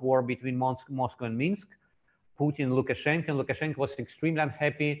 tug of war between Moscow and Minsk. Putin, Lukashenko, and Lukashenko was extremely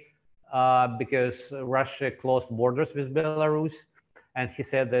unhappy because Russia closed borders with Belarus. And he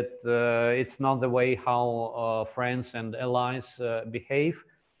said that it's not the way how friends and allies behave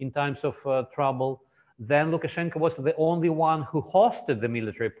in times of trouble. Then Lukashenko was the only one who hosted the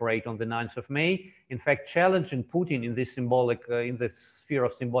military parade on the 9th of May, in fact, challenging Putin in this symbolic, in the sphere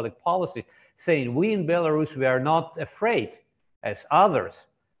of symbolic policy, saying, we in Belarus, we are not afraid as others.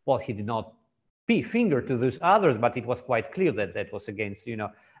 Well, he did not finger to those others, but it was quite clear that that was against,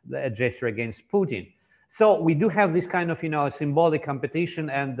 a gesture against Putin. So we do have this kind of, symbolic competition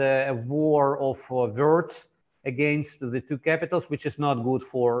and a war of words against the two capitals, which is not good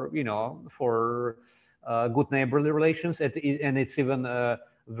for, for good neighborly relations, and it's even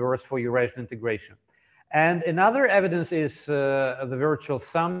worse for Eurasian integration. And another evidence is the virtual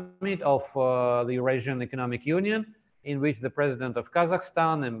summit of the Eurasian Economic Union, in which the president of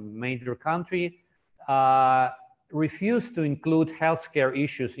Kazakhstan, a major country, refused to include healthcare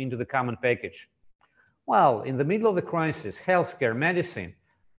issues into the common package. Well, in the middle of the crisis, healthcare, medicine,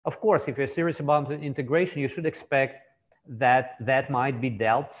 of course, if you're serious about integration, you should expect that might be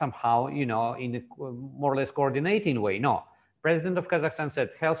dealt somehow, you know, in a more or less coordinating way. No, President of Kazakhstan said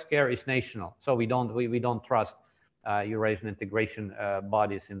healthcare is national, so we don't trust Eurasian integration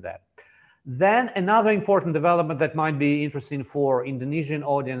bodies in that. Then another important development that might be interesting for Indonesian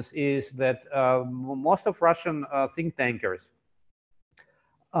audience is that most of Russian think tankers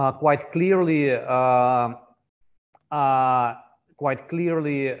quite clearly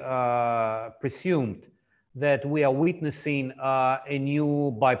presumed that we are witnessing a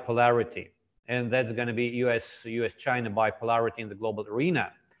new bipolarity, and that's going to be US-China bipolarity in the global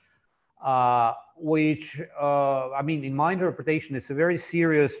arena, which, I mean, in my interpretation, it's a very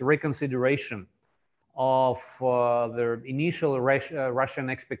serious reconsideration of the initial Russian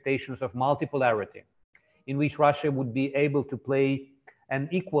expectations of multipolarity, in which Russia would be able to play an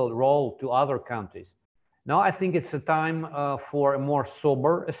equal role to other countries. Now, I think it's a time for a more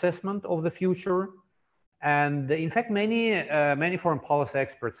sober assessment of the future. And in fact, many foreign policy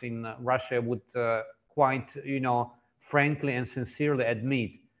experts in Russia would quite, you know, frankly and sincerely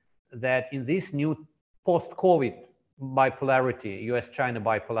admit that in this new post-COVID bipolarity, US-China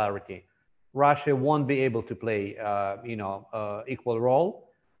bipolarity, Russia won't be able to play, you know, equal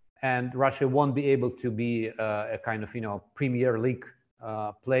role, and Russia won't be able to be a kind of, you know, Premier League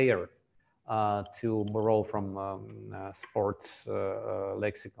player, to borrow from sports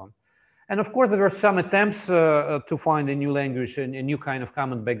lexicon. And of course, there were some attempts to find a new language and a new kind of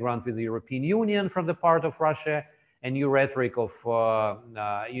common background with the European Union from the part of Russia, a new rhetoric of,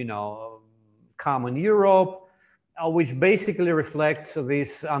 you know, common Europe, which basically reflects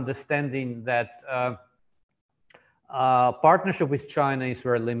this understanding that partnership with China is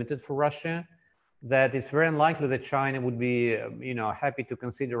very limited for Russia, that it's very unlikely that China would be, you know, happy to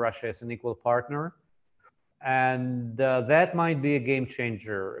consider Russia as an equal partner. And that might be a game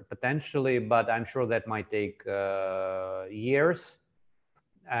changer potentially, but I'm sure that might take years.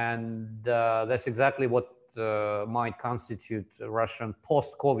 And that's exactly what might constitute a Russian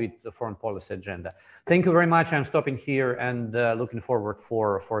post-COVID foreign policy agenda. Thank you very much. I'm stopping here and looking forward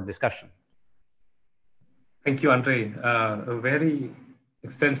for discussion. Thank you, Andrei. A very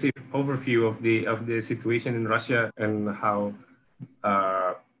extensive overview of the situation in Russia and how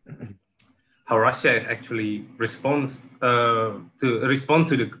Russia actually responds to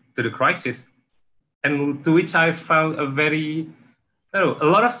the crisis, and to which I found a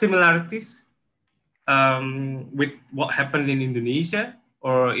lot of similarities with what happened in Indonesia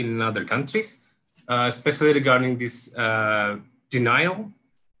or in other countries, especially regarding this denial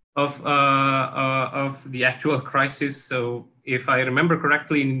of the actual crisis. So, if I remember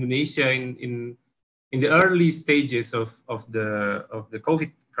correctly, in Indonesia, in the early stages of the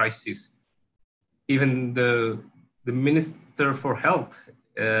COVID crisis, even the Minister for Health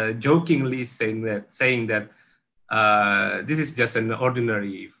jokingly saying that this is just an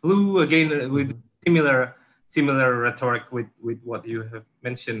ordinary flu, again with similar rhetoric with what you have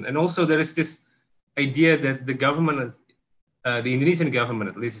mentioned. And also there is this idea that the government, the Indonesian government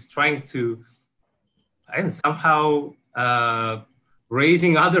at least, is trying to somehow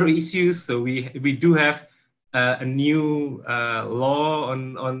raising other issues. So we do have a new law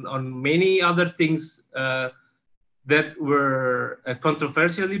on many other things that were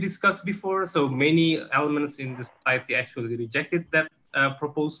controversially discussed before. So many elements in the society actually rejected that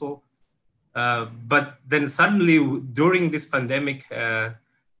proposal. But then suddenly during this pandemic,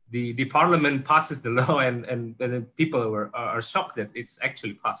 the parliament passes the law, and people are shocked that it's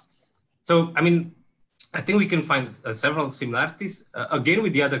actually passed. So, I mean, I think we can find several similarities, again,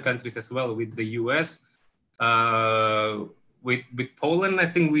 with the other countries as well, with the US, with Poland. I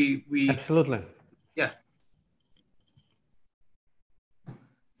think we absolutely, yeah.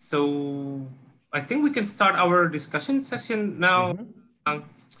 So I think we can start our discussion session now.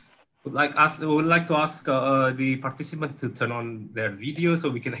 Would like to ask the participant to turn on their video so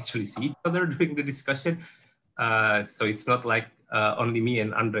we can actually see each other during the discussion. So it's not like only me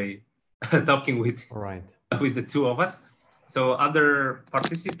and Andrei talking with the two of us. So other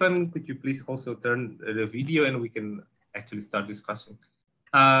participant, could you please also turn the video and we can actually start discussion.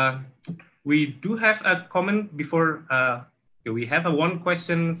 We do have a comment before. We have one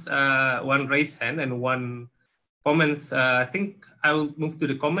questions, one raised hand and one comments. I think I will move to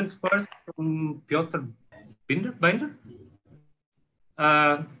the comments first from Piotr Binder.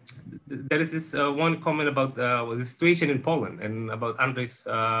 There is this one comment about the situation in Poland and about Andrei's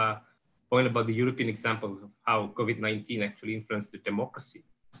point about the European example of how COVID-19 actually influenced the democracy.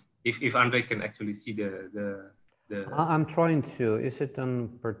 If Andrei can actually see the I'm trying to. Is it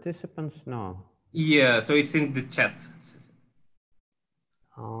on participants? No. Yeah, so it's in the chat.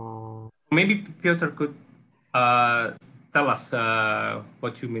 Maybe Piotr could tell us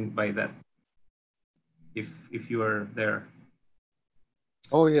what you mean by that, if you are there.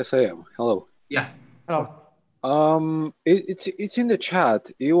 Oh yes, I am. Hello. Yeah. Hello. It's in the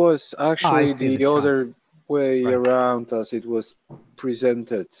chat. It was actually the other way around as it was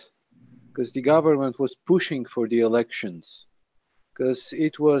presented, because the government was pushing for the elections, because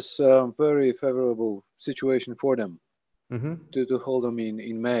it was a very favorable situation for them to hold them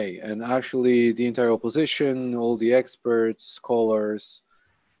in May. And actually the entire opposition, all the experts, scholars,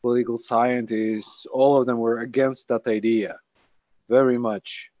 political scientists, all of them were against that idea very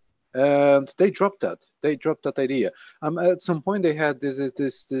much. And they dropped that. They dropped that idea. At some point, they had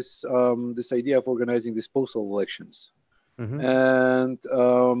this idea of organizing disposal elections, and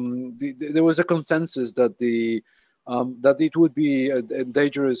there was a consensus that that it would be a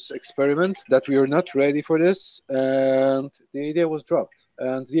dangerous experiment, that we are not ready for this, and the idea was dropped.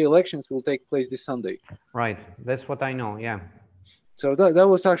 And the elections will take place this Sunday. Right. That's what I know. Yeah. So that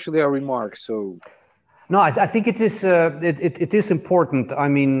was actually a remark. So. No, I think it is it is important. I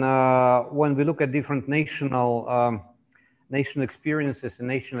mean, when we look at different national experiences and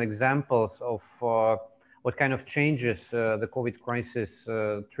national examples of what kind of changes the COVID crisis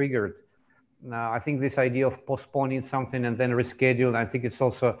triggered, I think this idea of postponing something and then reschedule, I think it's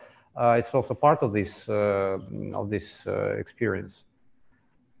also part of this experience.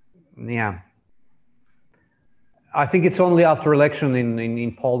 Yeah. I think it's only after election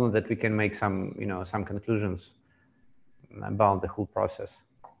in Poland that we can make some conclusions about the whole process.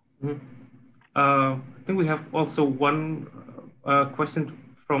 I think we have also one question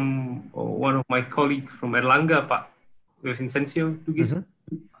from one of my colleagues from Erlanga, Pak Vincencio.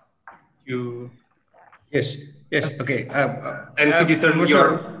 Yes. Okay. And could you turn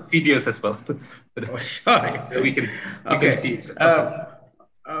your videos as well? Sorry. We can see it.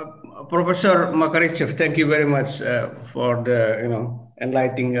 Professor Makarichev, thank you very much for the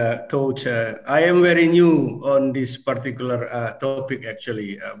enlightening thoughts. I am very new on this particular topic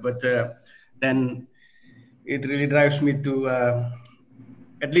actually, but then it really drives me to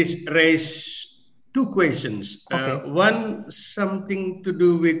at least raise two questions. One, something to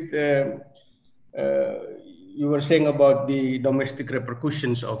do with you were saying about the domestic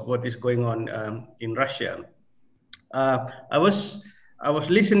repercussions of what is going on in Russia. I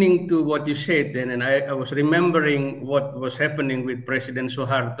was listening to what you said then, and I was remembering what was happening with President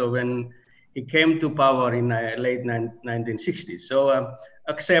Suharto when he came to power in late 1960s. So,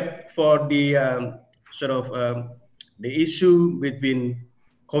 except for the the issue between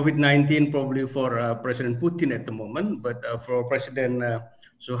COVID-19 probably for President Putin at the moment, but for President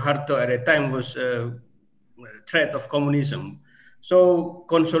Suharto at the time was threat of communism. So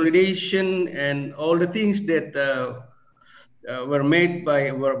consolidation and all the things that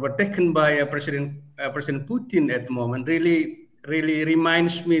were taken by President Putin at the moment really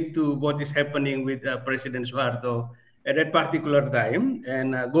reminds me to what is happening with President Suharto at that particular time,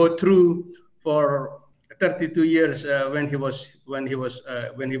 and go through for 32 years when he was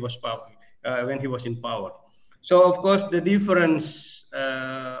in power. So of course the difference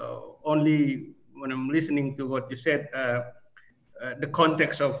only when I'm listening to what you said, the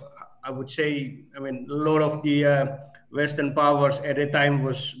context of, I would say, I mean, a lot of the Western powers at the time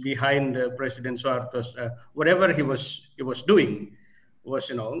was behind President Suharto's whatever he was doing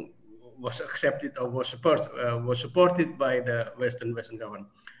was was accepted or was supported by the Western government.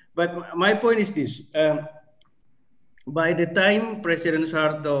 But my point is this: by the time President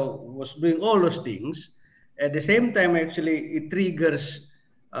Suharto was doing all those things, at the same time, actually, it triggers,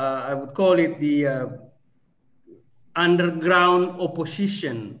 I would call it the underground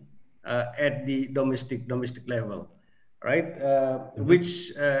opposition at the domestic level, right?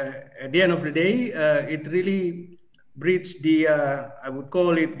 Which at the end of the day, it really breeds the, I would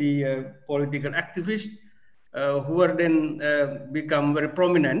call it the political activists who are then become very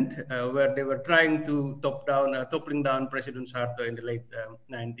prominent, where they were trying to toppling down President Suharto in the late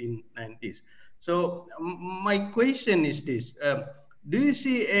 1990s. So my question is this: do you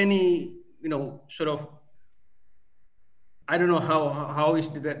see any, sort of, I don't know how is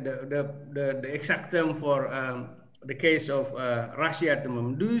the exact term for the case of Russia at the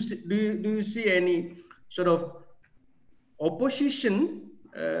moment? Do you see any sort of opposition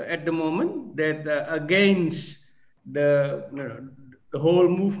at the moment that against the whole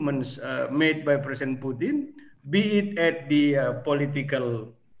movements made by President Putin, be it at the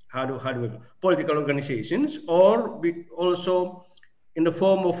political political organizations, or also in the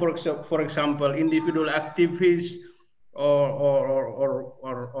form of, for example, individual activists or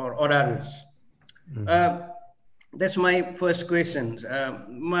others? That's my first question.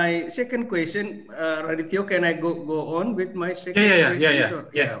 My second question, Radityo, can I go on with my second question? Yes,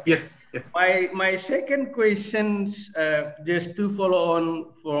 Okay. yes. My second questions, just to follow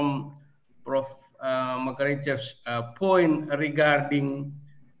on from Prof. Makarechev's point regarding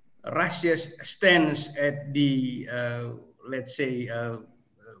Russia's stance at the, let's say,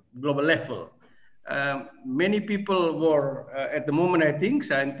 global level. Many people were, at the moment, I think,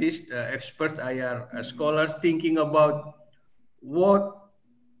 scientists, experts, IR scholars, thinking about what,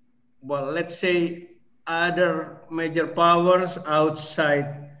 well, let's say, other major powers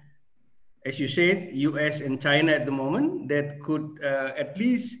outside, as you said, US and China at the moment, that could at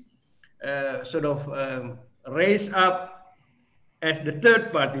least sort of raise up as the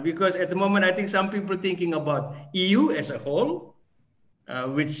third party, because at the moment, I think some people thinking about EU as a whole,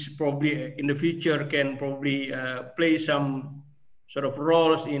 which probably in the future can probably play some sort of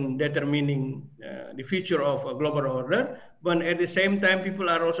roles in determining the future of a global order. But at the same time, people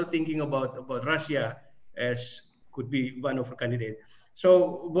are also thinking about Russia as could be one of the candidates.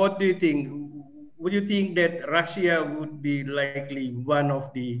 So what do you think? Would you think that Russia would be likely one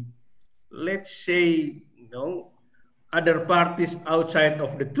of the, let's say, other parties outside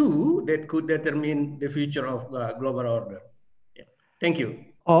of the two that could determine the future of global order? Yeah. Thank you.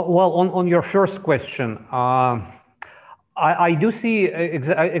 Well, on your first question, I do see,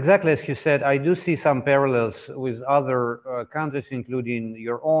 exactly as you said, I do see some parallels with other countries, including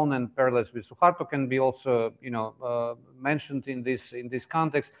your own, and parallels with Suharto can be also, mentioned in this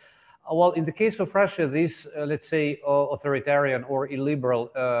context. Well, in the case of Russia, this, let's say, authoritarian or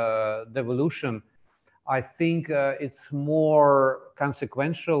illiberal devolution, I think it's more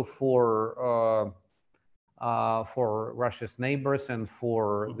consequential for Russia's neighbors and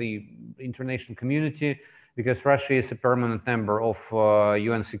for the international community, because Russia is a permanent member of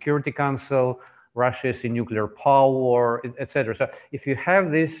UN Security Council. Russia is a nuclear power, etc. So if you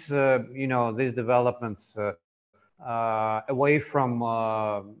have this, these developments away from,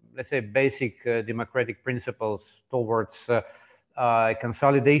 let's say, basic democratic principles towards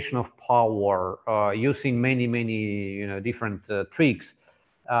consolidation of power, using many, different tricks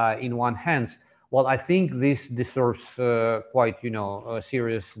in one hand. Well, I think this deserves quite, a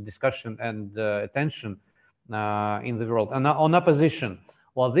serious discussion and attention in the world. And on opposition,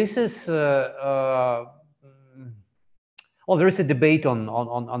 well, this is there is a debate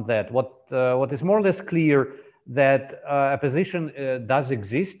on that. What is more or less clear that opposition does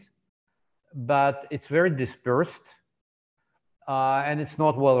exist, but it's very dispersed and it's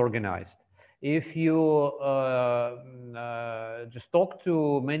not well organized. If you just talk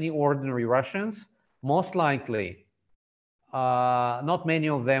to many ordinary Russians, most likely, not many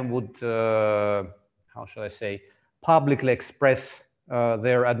of them would, how shall I say, publicly express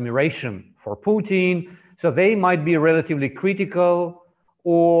their admiration for Putin. So they might be relatively critical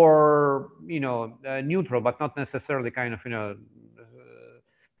or, neutral, but not necessarily kind of,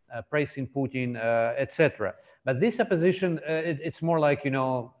 praising Putin, etc. But this opposition, it's more like,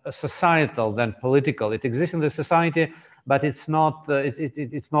 societal than political. It exists in the society, but it's not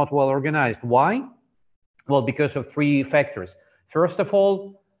it's not well organized. Why? Well, because of three factors. First of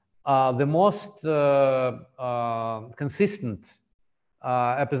all, the most consistent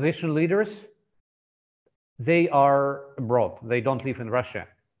opposition leaders, they are abroad. They don't live in Russia.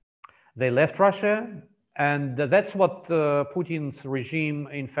 They left Russia, and that's what Putin's regime,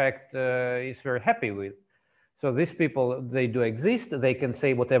 in fact, is very happy with. So these people, they do exist. They can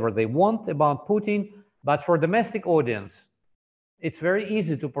say whatever they want about Putin, but for domestic audience, it's very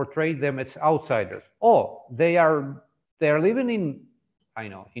easy to portray them as outsiders. Oh, they are living in,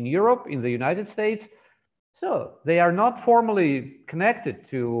 in Europe, in the United States. So they are not formally connected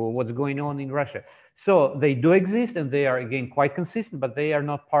to what's going on in Russia. So they do exist, and they are, again, quite consistent, but they are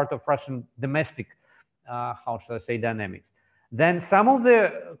not part of Russian domestic, how shall I say, dynamics. Then some of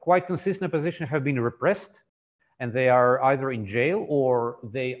the quite consistent opposition have been repressed, and they are either in jail or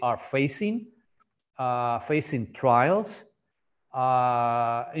they are facing trials,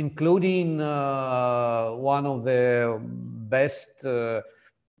 including one of the best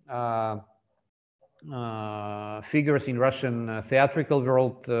figures in Russian theatrical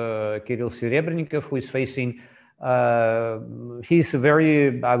world, Kirill Serebrennikov, who is facing, he's a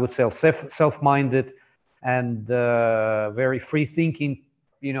very, I would say, self-minded and very free-thinking,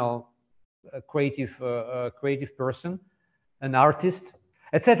 a creative person, an artist,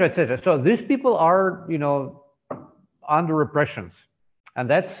 etc., etc. So these people are, under repressions, and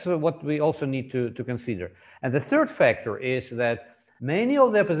that's what we also need to consider. And the third factor is that many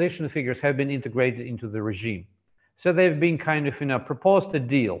of the opposition figures have been integrated into the regime, so they've been kind of, proposed a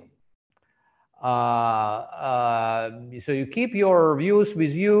deal. So you keep your views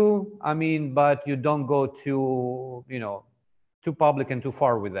with you, I mean, but you don't go too, too public and too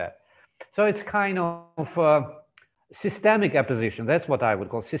far with that. So it's kind of systemic opposition. That's what I would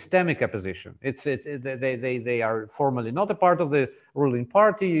call systemic opposition. They are formally not a part of the ruling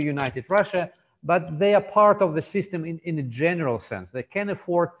party, United Russia, but they are part of the system in a general sense. They can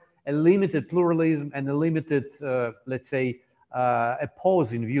afford a limited pluralism and a limited, let's say,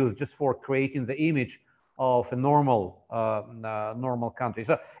 opposing views just for creating the image of a normal country.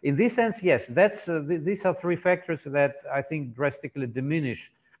 So in this sense, yes, these are three factors that I think drastically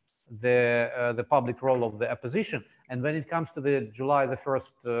diminish the public role of the opposition. And when it comes to the July the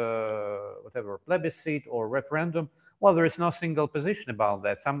 1st, whatever, plebiscite or referendum, well, there is no single position about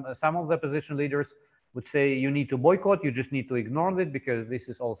that. Some of the opposition leaders would say you need to boycott, you just need to ignore it because this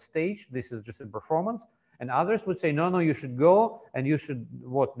is all staged, this is just a performance. And others would say, no, you should go and you should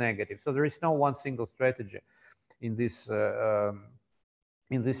vote negative. So there is no one single strategy in this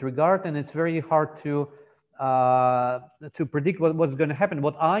regard, and it's very hard to predict what's going to happen.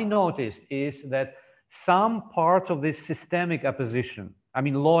 What I noticed is that some parts of this systemic opposition, I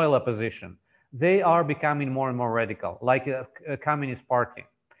mean loyal opposition, they are becoming more and more radical, like a Communist Party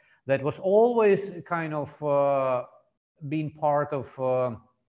that was always kind of being part of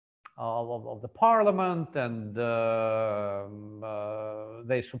the parliament, and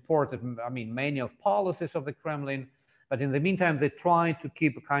they supported, I mean, many of policies of the Kremlin. But in the meantime, they try to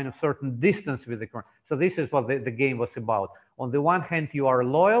keep a kind of certain distance with the Kremlin. So this is what the game was about. On the one hand, you are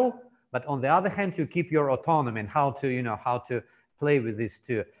loyal, but on the other hand, you keep your autonomy and how to play with these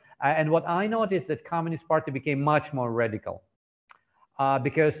two. And what I noticed that Communist Party became much more radical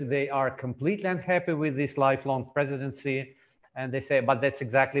because they are completely unhappy with this lifelong presidency. And they say, but that's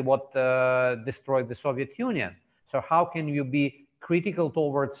exactly what destroyed the Soviet Union. So how can you be critical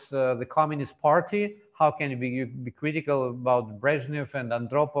towards the Communist Party? How can you be critical about Brezhnev and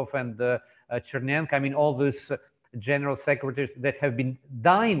Andropov and Chernenko? I mean, all these general secretaries that have been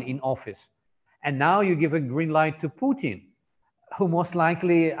dying in office. And now you give a green light to Putin, who most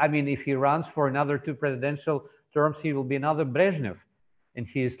likely, I mean, if he runs for another 2 presidential terms, he will be another Brezhnev in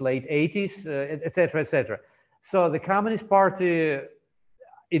his late 80s, etc., etc. So the Communist Party,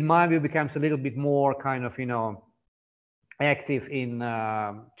 in my view, becomes a little bit more kind of, active in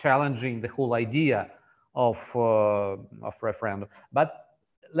challenging the whole idea of referendum. But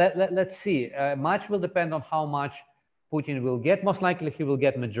let's see. Much will depend on how much Putin will get. Most likely he will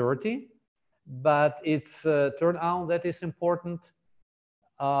get majority, but it's turnout that is important.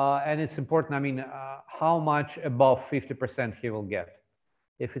 And it's important, I mean, how much above 50% he will get.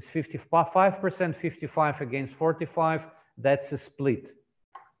 If it's 55%, 55 against 45, that's a split.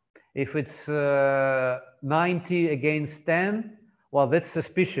 If it's 90 against 10, well, that's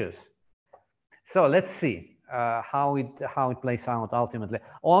suspicious. So let's see how it plays out ultimately.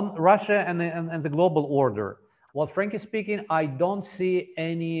 On Russia and the global order, well, frankly speaking, I don't see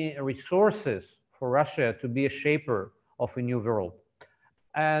any resources for Russia to be a shaper of a new world.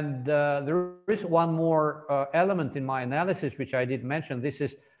 And there is one more element in my analysis, which I did mention. This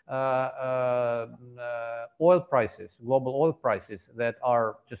is oil prices, global oil prices that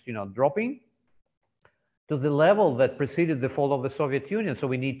are just, dropping to the level that preceded the fall of the Soviet Union. So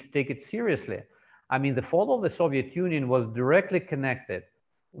we need to take it seriously. I mean, the fall of the Soviet Union was directly connected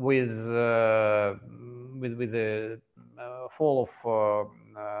with the fall of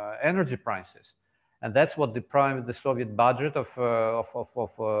energy prices. And that's what deprived the Soviet budget of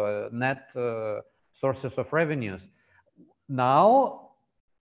net sources of revenues. Now,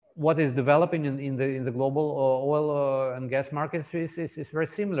 what is developing in the global oil and gas markets is very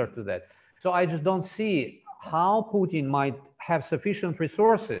similar to that. So I just don't see how Putin might have sufficient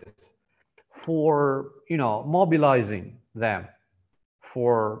resources for mobilizing them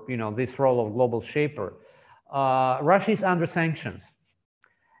for this role of global shaper. Russia is under sanctions.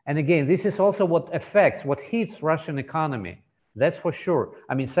 And again, this is also what hits Russian economy. That's for sure.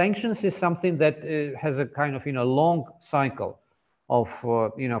 I mean, sanctions is something that has a kind of long cycle of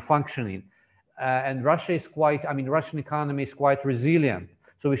functioning, and Russia is Russian economy is quite resilient.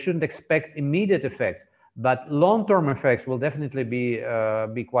 So we shouldn't expect immediate effects, but long-term effects will definitely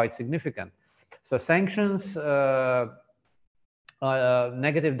be quite significant. So sanctions,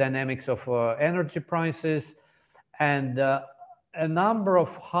 negative dynamics of energy prices, and a number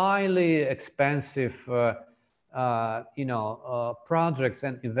of highly expensive projects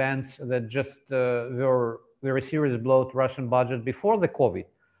and events that just were very serious blow to Russian budget before the COVID,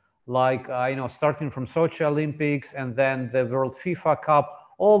 like starting from Sochi Olympics and then the World FIFA Cup,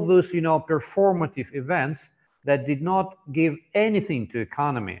 all those performative events that did not give anything to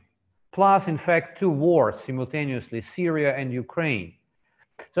economy, plus in fact 2 wars simultaneously, Syria and Ukraine.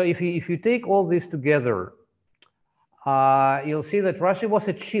 So if you take all this together, you'll see that Russia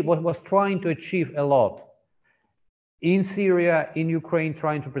was trying to achieve a lot in Syria, in Ukraine,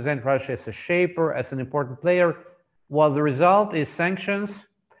 trying to present Russia as a shaper, as an important player, while the result is sanctions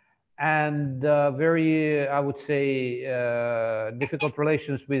and very, I would say, difficult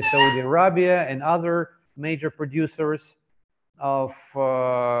relations with Saudi Arabia and other major producers of,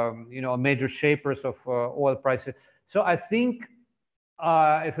 major shapers of oil prices. So I think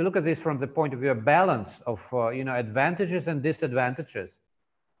if you look at this from the point of view of balance of, advantages and disadvantages,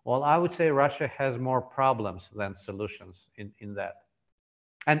 well, I would say Russia has more problems than solutions in that.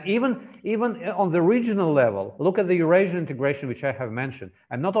 And even on the regional level, look at the Eurasian integration, which I have mentioned.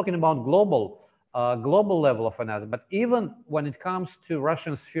 I'm not talking about global level of analysis, but even when it comes to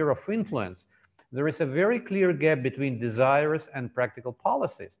Russian sphere of influence, there is a very clear gap between desires and practical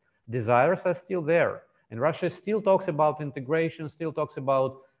policies. Desires are still there, and Russia still talks about integration, still talks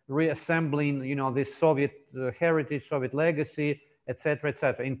about reassembling, this Soviet heritage, Soviet legacy, etc.,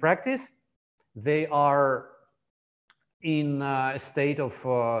 etc. In practice, they are in a state of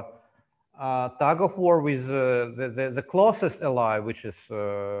tug of war with the closest ally, which is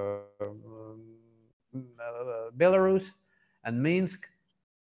Belarus and Minsk.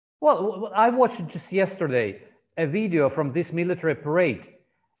 Well, I watched just yesterday a video from this military parade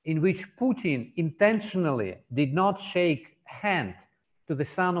in which Putin intentionally did not shake hand to the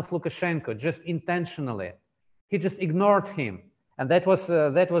son of Lukashenko, just intentionally. He just ignored him. And that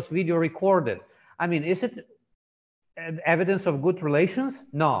was video recorded. I mean, is it evidence of good relations?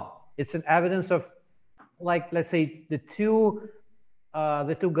 No, it's an evidence of, like, let's say, the two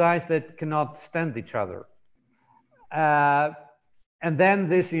guys that cannot stand each other. And then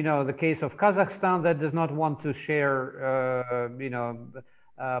this, the case of Kazakhstan that does not want to share,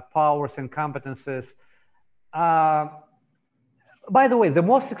 powers and competences. By the way, the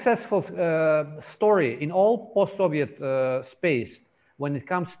most successful story in all post-Soviet space when it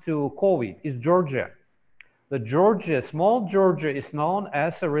comes to COVID is Georgia. Small Georgia is known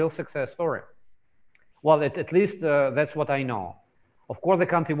as a real success story. Well, at least that's what I know. Of course, the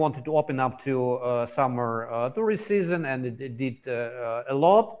country wanted to open up to summer tourist season, and it did a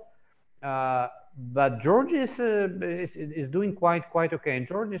lot. But Georgia is doing quite okay, and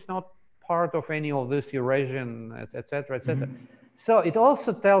Georgia is not part of any of this Eurasian, etc., etc. So it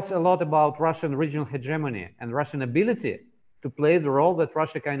also tells a lot about Russian regional hegemony and Russian ability to play the role that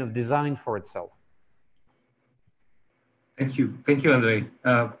Russia kind of designed for itself. Thank you, Andrei.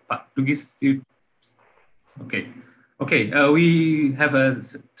 Okay. We have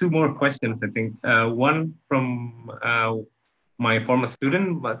 2 more questions, I think. One from my former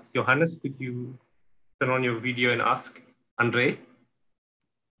student, but Johannes, could you turn on your video and ask Andrei?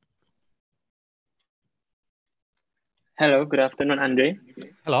 Hello, good afternoon, Andrei.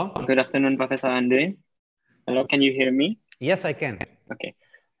 Hello. Good afternoon, Professor Andrei. Hello, can you hear me? Yes, I can. Okay.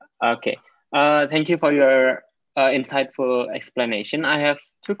 Thank you for your insightful explanation. I have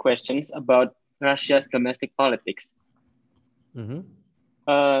 2 questions about Russia's domestic politics.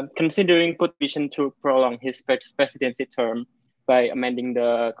 Considering Putin to prolong his presidency term by amending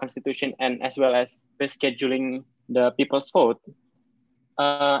the constitution and as well as rescheduling the people's vote,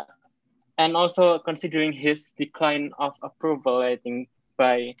 and also considering his decline of approval rating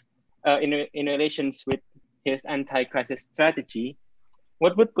by in relations with his anti-crisis strategy,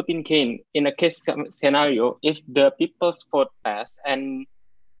 what would Putin gain in a case scenario if the people's vote pass and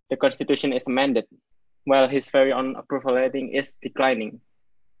the constitution is amended while his very own approval rating is declining?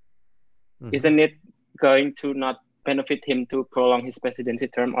 Isn't it going to not benefit him to prolong his presidency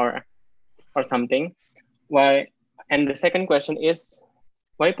term or something? Why? And the second question is,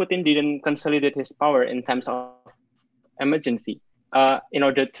 why Putin didn't consolidate his power in times of emergency in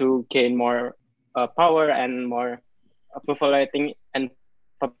order to gain more power and more approval rating and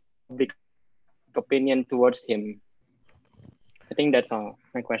public opinion towards him? I think that's all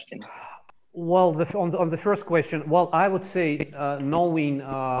my questions. Well, on the first question, well, I would say knowing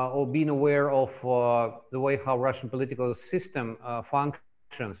or being aware of the way how Russian political system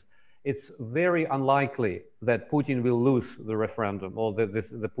functions, it's very unlikely that Putin will lose the referendum or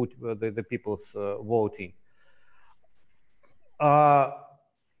the people's voting.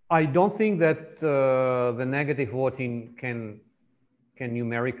 I don't think that the negative voting can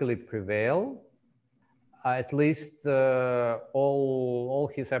numerically prevail. At least all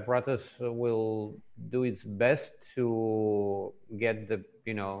his apparatus will do its best to get the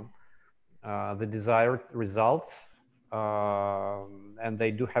the desired results, and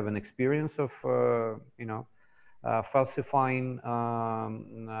they do have an experience of falsifying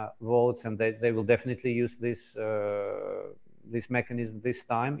votes, and they will definitely use this mechanism this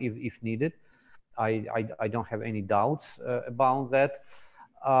time if needed. I don't have any doubts about that.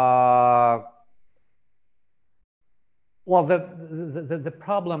 Well, the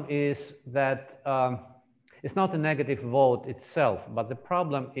problem is that it's not a negative vote itself, but the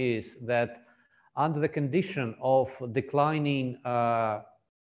problem is that under the condition of declining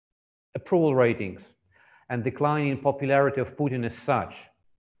approval ratings and declining popularity of Putin as such,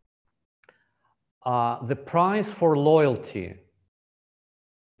 the price for loyalty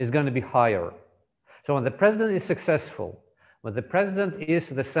is going to be higher. So when the president is successful, when the president is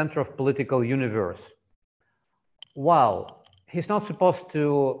the center of political universe, well, he's not supposed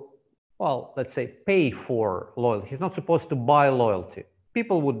to, well, let's say, pay for loyalty. He's not supposed to buy loyalty.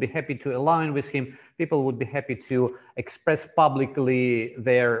 People would be happy to align with him. People would be happy to express publicly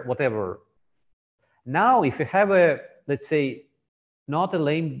their whatever. Now, if you have a, let's say, not a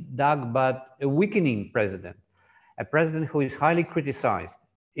lame duck, but a weakening president, a president who is highly criticized,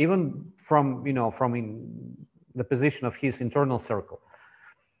 even from, from in the position of his internal circle,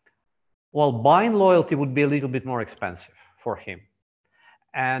 well, buying loyalty would be a little bit more expensive for him.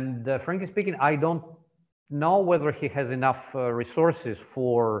 And frankly speaking, I don't know whether he has enough resources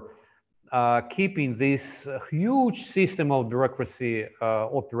for keeping this huge system of bureaucracy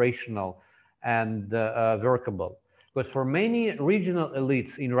operational and workable. Because for many regional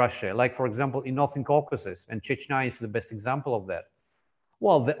elites in Russia, like for example in Northern Caucasus, and Chechnya is the best example of that,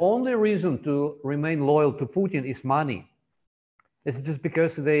 well, the only reason to remain loyal to Putin is money. It's just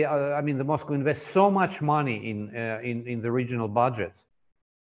because they, the Moscow invests so much money in the regional budgets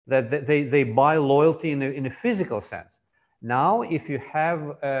that they buy loyalty in a physical sense. Now, if you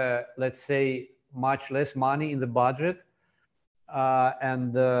have, let's say, much less money in the budget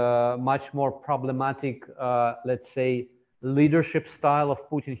and much more problematic, let's say, leadership style of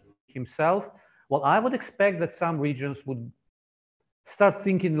Putin himself, well, I would expect that some regions would start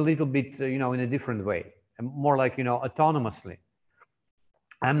thinking a little bit, in a different way, more like, autonomously.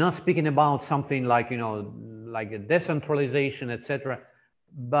 I'm not speaking about something like, like a decentralization, etc.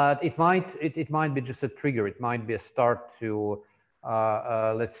 But it might be just a trigger. It might be a start to,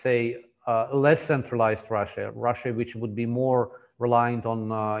 let's say, less centralized Russia, which would be more reliant on,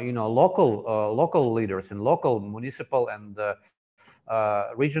 local leaders and local municipal and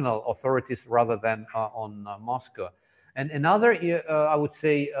regional authorities rather than on Moscow. And another, I would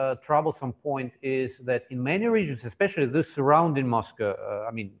say, troublesome point is that in many regions, especially those surrounding Moscow,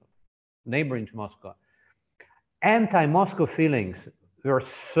 neighboring to Moscow, anti-Moscow feelings were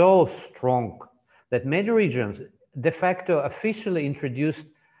so strong that many regions de facto officially introduced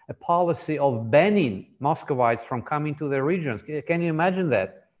a policy of banning Muscovites from coming to their regions. Can you imagine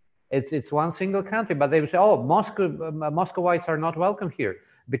that? It's one single country, but they would say, oh, Muscovites are not welcome here,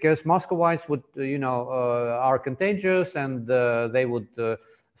 because Muscovites would, are contagious and they would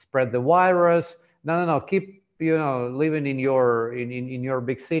spread the virus. No, keep, living in your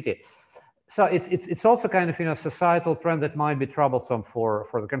big city. So it's also kind of, societal trend that might be troublesome for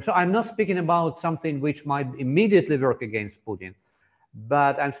the Kremlin. So I'm not speaking about something which might immediately work against Putin,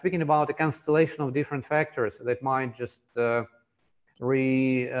 but I'm speaking about a constellation of different factors that might just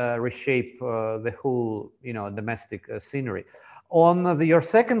reshape the whole, domestic scenery. On your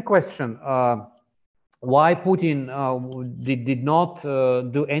second question, why Putin did not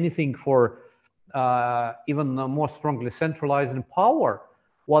do anything for even more strongly centralizing power?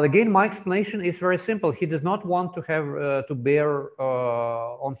 Well, again, my explanation is very simple. He does not want to have to bear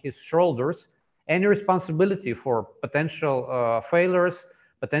on his shoulders any responsibility for potential failures,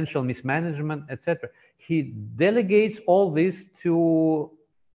 potential mismanagement, etc. He delegates all this to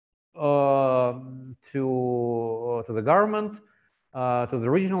the government, to the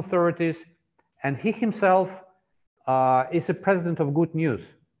regional authorities, and he himself is a president of good news.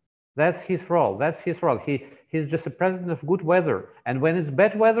 That's his role. He's just a president of good weather. And when it's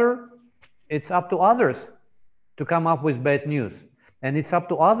bad weather, it's up to others to come up with bad news. And it's up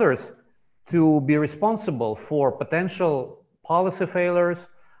to others to be responsible for potential policy failures,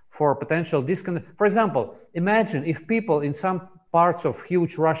 for potential disconnect. For example, imagine if people in some parts of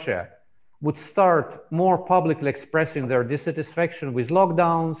huge Russia would start more publicly expressing their dissatisfaction with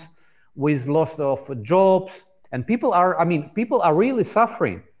lockdowns, with loss of jobs. And people are really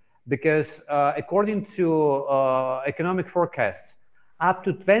suffering, because according to economic forecasts, up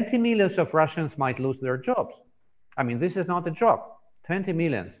to 20 million of Russians might lose their jobs. This is not a joke, 20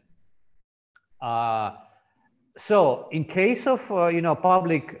 million. So in case of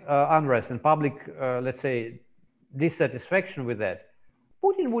public unrest and public, let's say, dissatisfaction with that,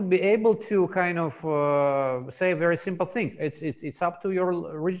 Putin would be able to kind of say a very simple thing. It's up to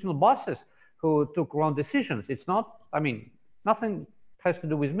your regional bosses who took wrong decisions. It's not, I mean, nothing has to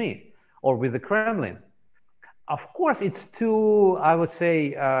do with me or with the Kremlin. Of course, it's too, I would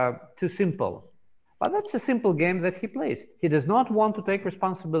say, too simple. But that's a simple game that he plays. He does not want to take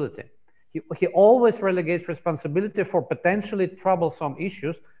responsibility. He always relegates responsibility for potentially troublesome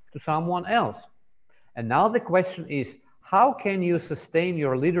issues to someone else. And now the question is, how can you sustain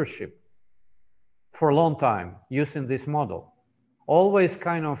your leadership for a long time using this model? Always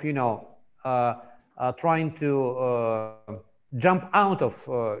kind of, you know, trying to jump out of,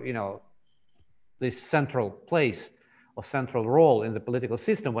 you know, this central place or central role in the political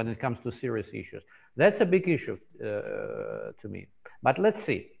system when it comes to serious issues. That's a big issue to me. But let's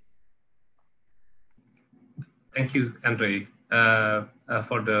see. Thank you, Andrei,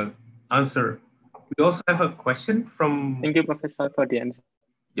 for the answer. We also have a question from... Thank you, Professor, for the answer.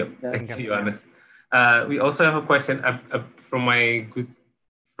 Yep, thank you, Johannes. We also have a question from my good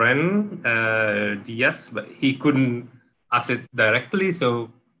friend, Diaz, but he couldn't ask it directly,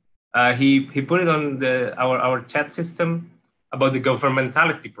 so he put it on our chat system about the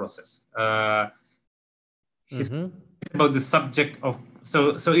governmentality process. It's about the subject of...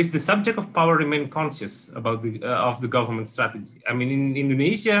 So is the subject of power remain conscious about the government strategy? I mean, in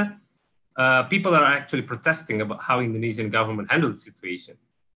Indonesia, people are actually protesting about how Indonesian government handled the situation.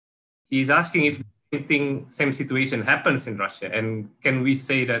 He's asking if the same situation happens in Russia, and can we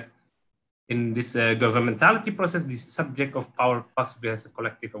say that in this governmentality process, this subject of power possibly has a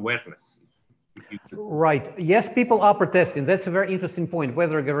collective awareness? Right. Yes, people are protesting. That's a very interesting point.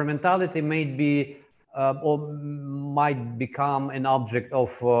 Whether governmentality may be or might become an object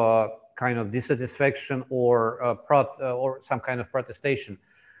of kind of dissatisfaction or some kind of protestation.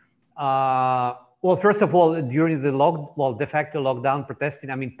 Well, first of all, during the de facto lockdown, protesting,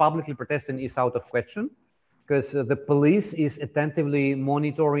 I mean, publicly protesting is out of question, because the police is attentively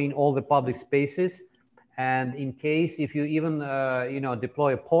monitoring all the public spaces. And in case, if you even, you know,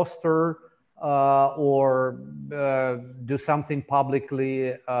 deploy a poster or do something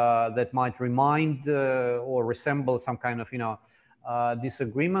publicly that might remind or resemble some kind of, you know,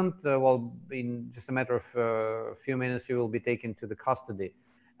 disagreement, well, in just a matter of a few minutes, you will be taken to the custody.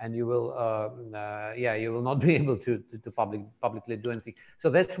 And you will, yeah, you will not be able to publicly do anything.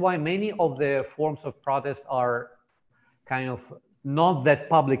 So that's why many of the forms of protest are kind of not that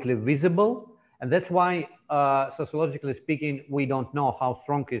publicly visible. And that's why, sociologically speaking, we don't know how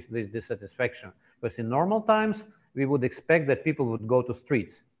strong is this dissatisfaction. Because in normal times, we would expect that people would go to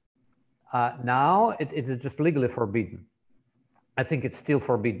streets. Now, it is just legally forbidden. I think it's still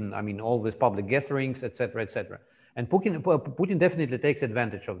forbidden. I mean, all these public gatherings, et cetera, et cetera. And Putin definitely takes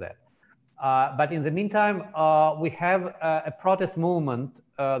advantage of that. But in the meantime, we have a protest movement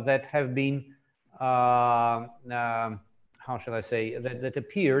that have been, how shall I say, that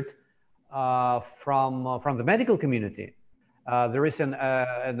appeared from the medical community. There is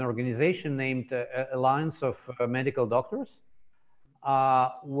an organization named Alliance of Medical Doctors,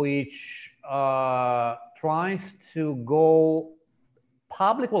 which tries to go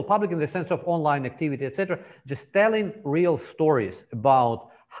public, well, public in the sense of online activity, etc., just telling real stories about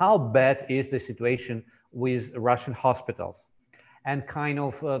how bad is the situation with Russian hospitals, and kind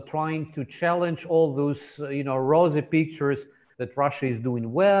of trying to challenge all those, you know, rosy pictures that Russia is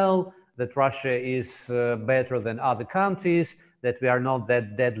doing well, that Russia is better than other countries, that we are not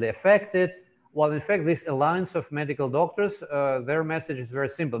that deadly affected. Well, in fact, this Alliance of Medical Doctors, their message is very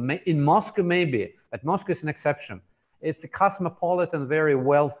simple. In Moscow, maybe, but Moscow is an exception. It's a cosmopolitan, very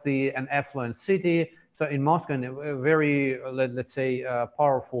wealthy and affluent city. So in Moscow, a very, let's say,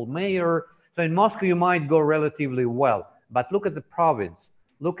 powerful mayor. So in Moscow, you might go relatively well. But look at the province.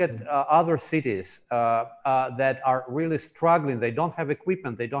 Look at other cities that are really struggling. They don't have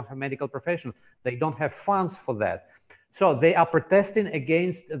equipment. They don't have medical professionals. They don't have funds for that. So they are protesting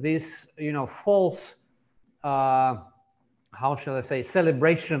against this, you know, false, how shall I say,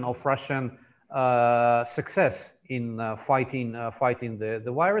 celebration of Russian success in fighting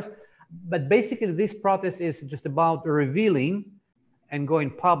the virus. But basically, this protest is just about revealing and going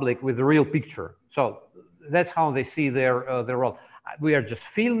public with the real picture. So that's how they see their role. We are just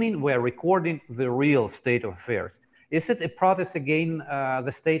filming, we are recording the real state of affairs. Is it a protest against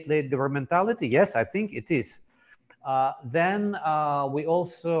the state-led governmentality? Yes, I think it is. Then we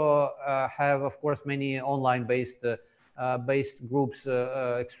also have, of course, many online-based groups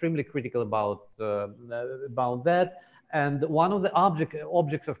extremely critical about that. And one of the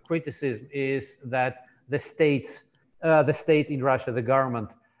objects of criticism is that the state in Russia, the government,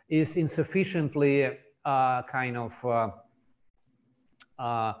 is insufficiently kind of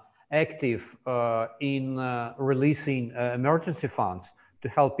active in releasing emergency funds to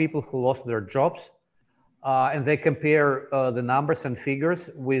help people who lost their jobs. And they compare the numbers and figures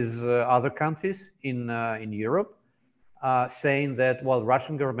with other countries in Europe, saying that, well,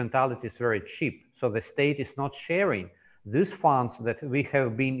 Russian governmentality is very cheap. So the state is not sharing these funds that we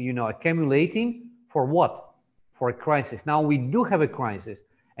have been, accumulating for what? For a crisis. Now we do have a crisis.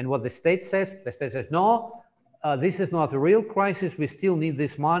 And what the state says, no, this is not a real crisis. We still need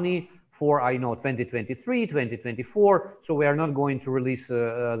this money for, 2023, 2024. So we are not going to release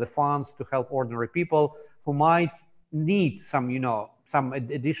the funds to help ordinary people who might need some, some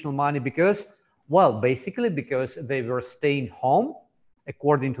additional money because, well, basically because they were staying home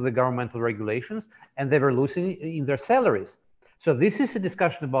according to the governmental regulations and they were losing in their salaries. So this is a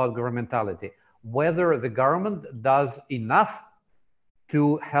discussion about governmentality, whether the government does enough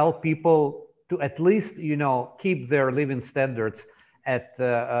to help people to at least, keep their living standards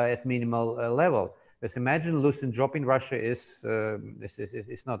at minimal level. Because imagine losing job in Russia is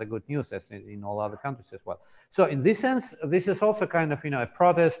not a good news, as in all other countries as well. So in this sense, this is also kind of a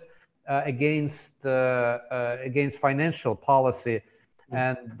protest against financial policy.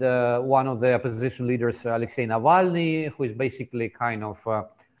 And one of the opposition leaders, Alexei Navalny, who is basically kind of a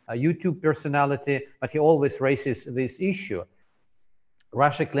YouTube personality, but he always raises this issue.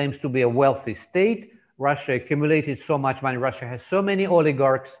 Russia claims to be a wealthy state. Russia accumulated so much money. Russia has so many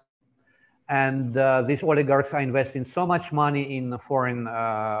oligarchs. And these oligarchs are investing so much money in foreign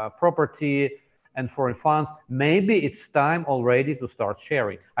property and foreign funds. Maybe it's time already to start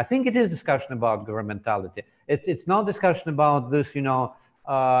sharing. I think it is discussion about governmentality. It's not discussion about this,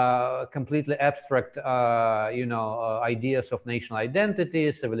 completely abstract, ideas of national identity,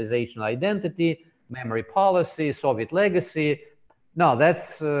 civilizational identity, memory policy, Soviet legacy. No,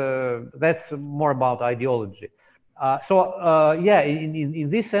 that's more about ideology. In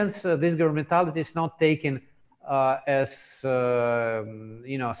this sense, this governmentality is not taken as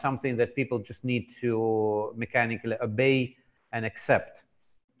something that people just need to mechanically obey and accept.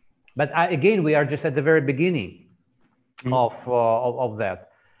 But again, we are just at the very beginning of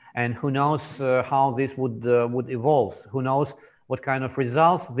that, and who knows how this would evolve? Who knows what kind of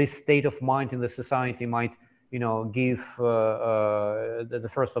results this state of mind in the society might give the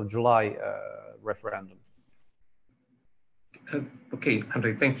 1st of July referendum. Okay,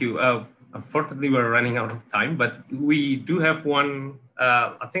 Andrei, thank you. Unfortunately, we're running out of time, but we do have one,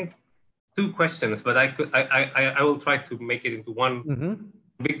 I think, 2 questions, but I will try to make it into one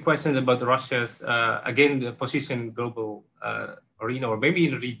big question about Russia's, again, the position in global arena, or maybe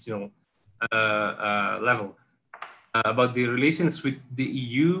in regional level, about the relations with the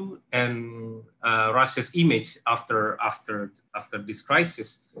EU and Russia's image after this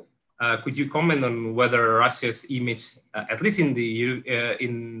crisis. Could you comment on whether Russia's image, at least in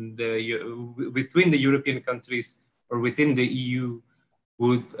between the European countries or within the EU,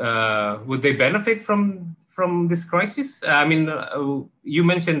 would they benefit from this crisis? I mean, you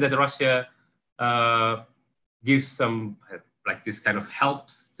mentioned that Russia gives some like this kind of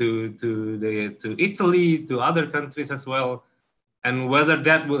helps to Italy, to other countries as well, and whether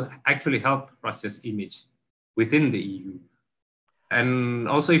that will actually help Russia's image within the EU. And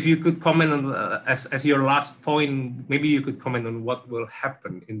also, if you could comment on, as your last point, maybe you could comment on what will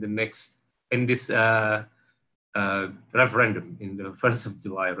happen in this referendum, in the 1st of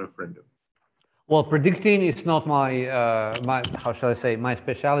July referendum. Well, predicting is not my how shall I say, my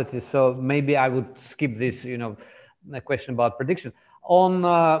specialty. So maybe I would skip this, a question about prediction. On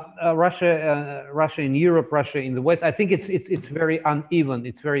Russia in Europe, Russia in the West, I think it's very uneven.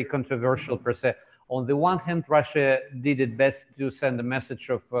 It's very controversial per se. On the one hand, Russia did its best to send a message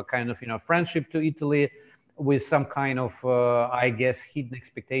of kind of friendship to Italy, with some kind of I guess hidden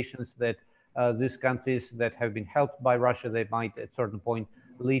expectations that these countries that have been helped by Russia, they might at a certain point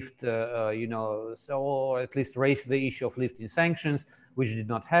lift, or at least raise the issue of lifting sanctions, which did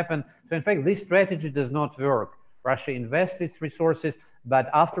not happen. So in fact, this strategy does not work. Russia invests its resources, but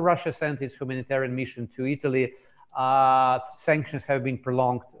after Russia sent its humanitarian mission to Italy, sanctions have been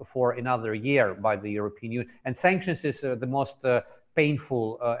prolonged for another year by the European Union. And sanctions is the most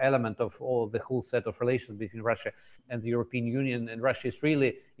painful element of the whole set of relations between Russia and the European Union. And Russia is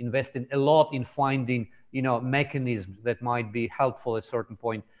really investing a lot in finding, mechanisms that might be helpful at a certain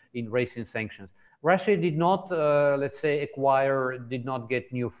point in raising sanctions. Russia did not, let's say, did not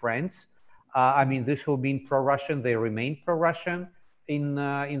get new friends. I mean, those who have been pro-Russian, they remain pro-Russian in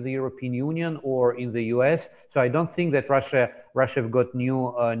the European Union or in the US. So I don't think that Russia have got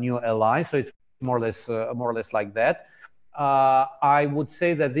new allies. So it's more or less like that. I would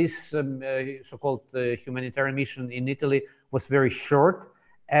say that this so-called humanitarian mission in Italy was very short.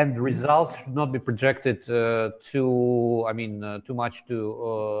 and results should not be projected too much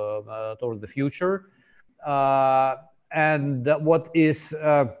toward the future. And what is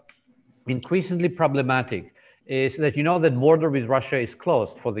increasingly problematic is that that border with Russia is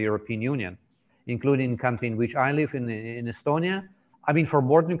closed for the European Union, including the country in which I live, in Estonia. I mean, for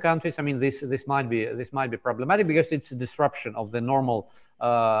bordering countries, I mean, this might be problematic because it's a disruption of the normal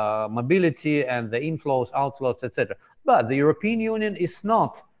mobility and the inflows, outflows, etc. But the European Union is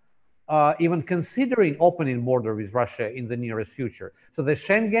not even considering opening border with Russia in the nearest future. So the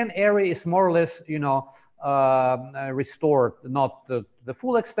Schengen area is more or less, restored, not the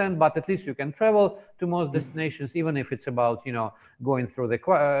full extent, but at least you can travel to most destinations, even if it's about, going through the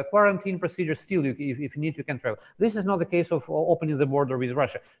quarantine procedure. Still, if you need, you can travel. This is not the case of opening the border with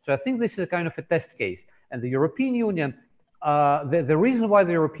Russia. So I think this is a kind of a test case. And the European Union, the reason why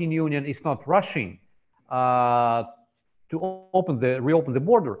the European Union is not rushing to reopen the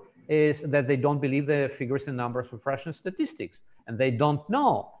border is that they don't believe the figures and numbers of Russian statistics, and they don't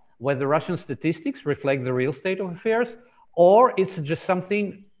know whether Russian statistics reflect the real state of affairs, or it's just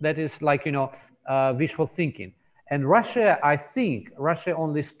something that is like, wishful thinking. And Russia, I think,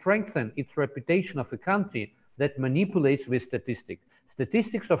 only strengthened its reputation of a country that manipulates with statistics.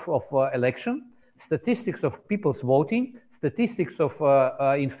 Statistics of election, statistics of people's voting, statistics of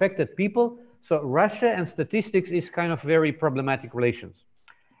infected people. So Russia and statistics is kind of very problematic relations.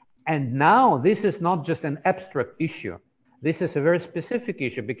 And now this is not just an abstract issue. This is a very specific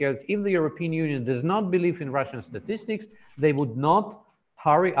issue, because if the European Union does not believe in Russian statistics, they would not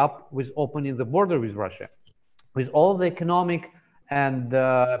hurry up with opening the border with Russia, with all the economic and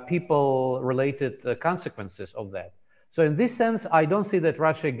people-related consequences of that. So in this sense, I don't see that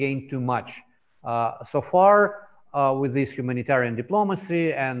Russia gained too much so far with this humanitarian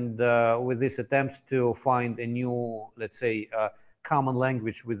diplomacy and with this attempt to find a new, let's say, common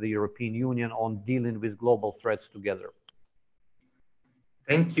language with the European Union on dealing with global threats together.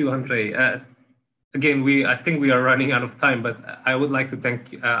 Thank you, Andrei. Again, I think we are running out of time, but I would like to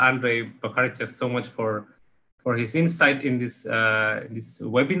thank Andrei Bakarychev so much for his insight in this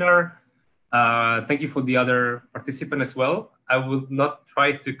webinar. Thank you for the other participant as well. I will not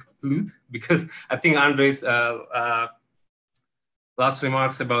try to conclude because I think Andrei's last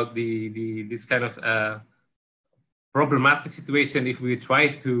remarks about this kind of problematic situation, if we try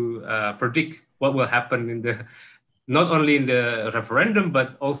to predict what will happen in the not only in the referendum,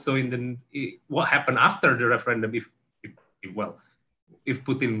 but also in what happened after the referendum.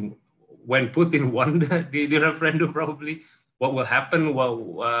 When Putin won the referendum, probably what will happen? Well,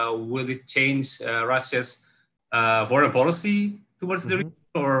 will it change Russia's foreign policy towards the region,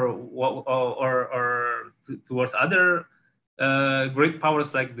 or towards other great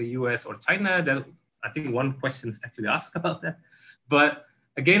powers like the US or China? That I think one question is actually asked about that. But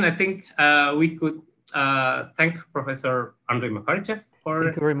again, I think we could thank Professor Andrei Bakarychev for.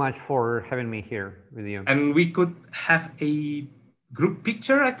 Thank you very much for having me here with you. And we could have a group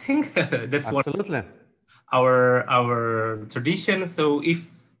picture, I think. That's absolutely one our tradition. So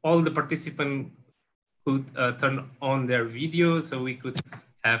if all the participants could turn on their video, so we could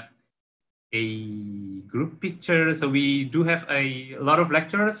have a group picture. So we do have a lot of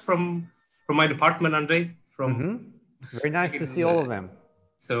lecturers from my department, Andrei. Very nice to see all of them.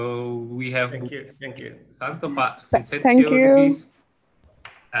 So we have thank you. Santo, Pak Vincencio. Thank you.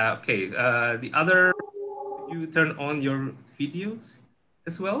 Okay, the other, you turn on your videos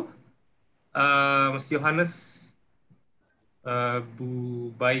as well. Mas Johannes,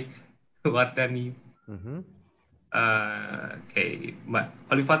 Bu Baik Wardani. Okay, Mbak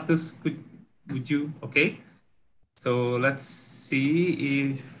Khalifatus, would you? Okay, so let's see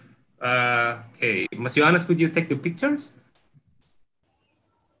if okay, Mas Johannes, could you take the pictures?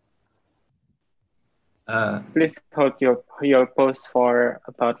 Please hold your pose for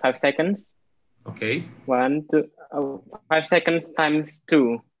about 5 seconds. Okay. 1, 2, 5 seconds times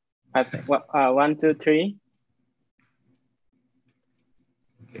 2. 1, 2, 3.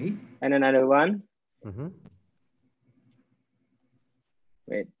 Okay. And another one.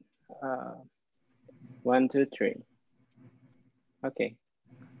 Wait. 1, 2, 3. Okay. Okay.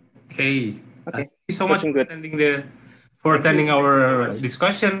 Okay. Thank you so much for attending our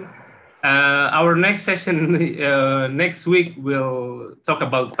discussion. Our next session next week will talk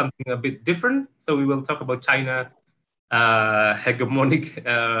about something a bit different. So we will talk about China hegemonic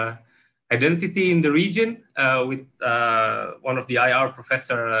identity in the region with one of the IR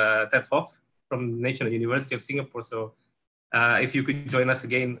professor, Ted Hoff from the National University of Singapore. So if you could join us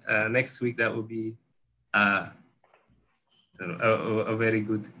again next week, that would be a very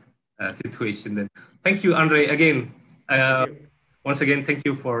good situation then. Thank you, Andrei, again. once again, thank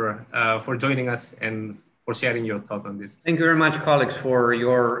you for joining us and for sharing your thought on this. Thank you very much, colleagues, for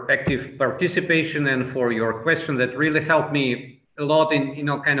your active participation and for your questions that really helped me a lot in,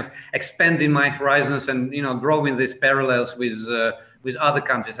 kind of expanding my horizons and, drawing these parallels with other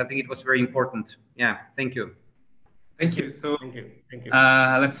countries. I think it was very important. Yeah, thank you. Thank you. So thank you.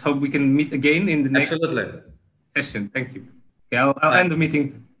 Let's hope we can meet again in the next session. Thank you. Okay, I'll end the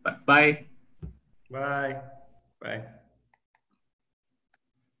meeting. Bye. Bye. Bye.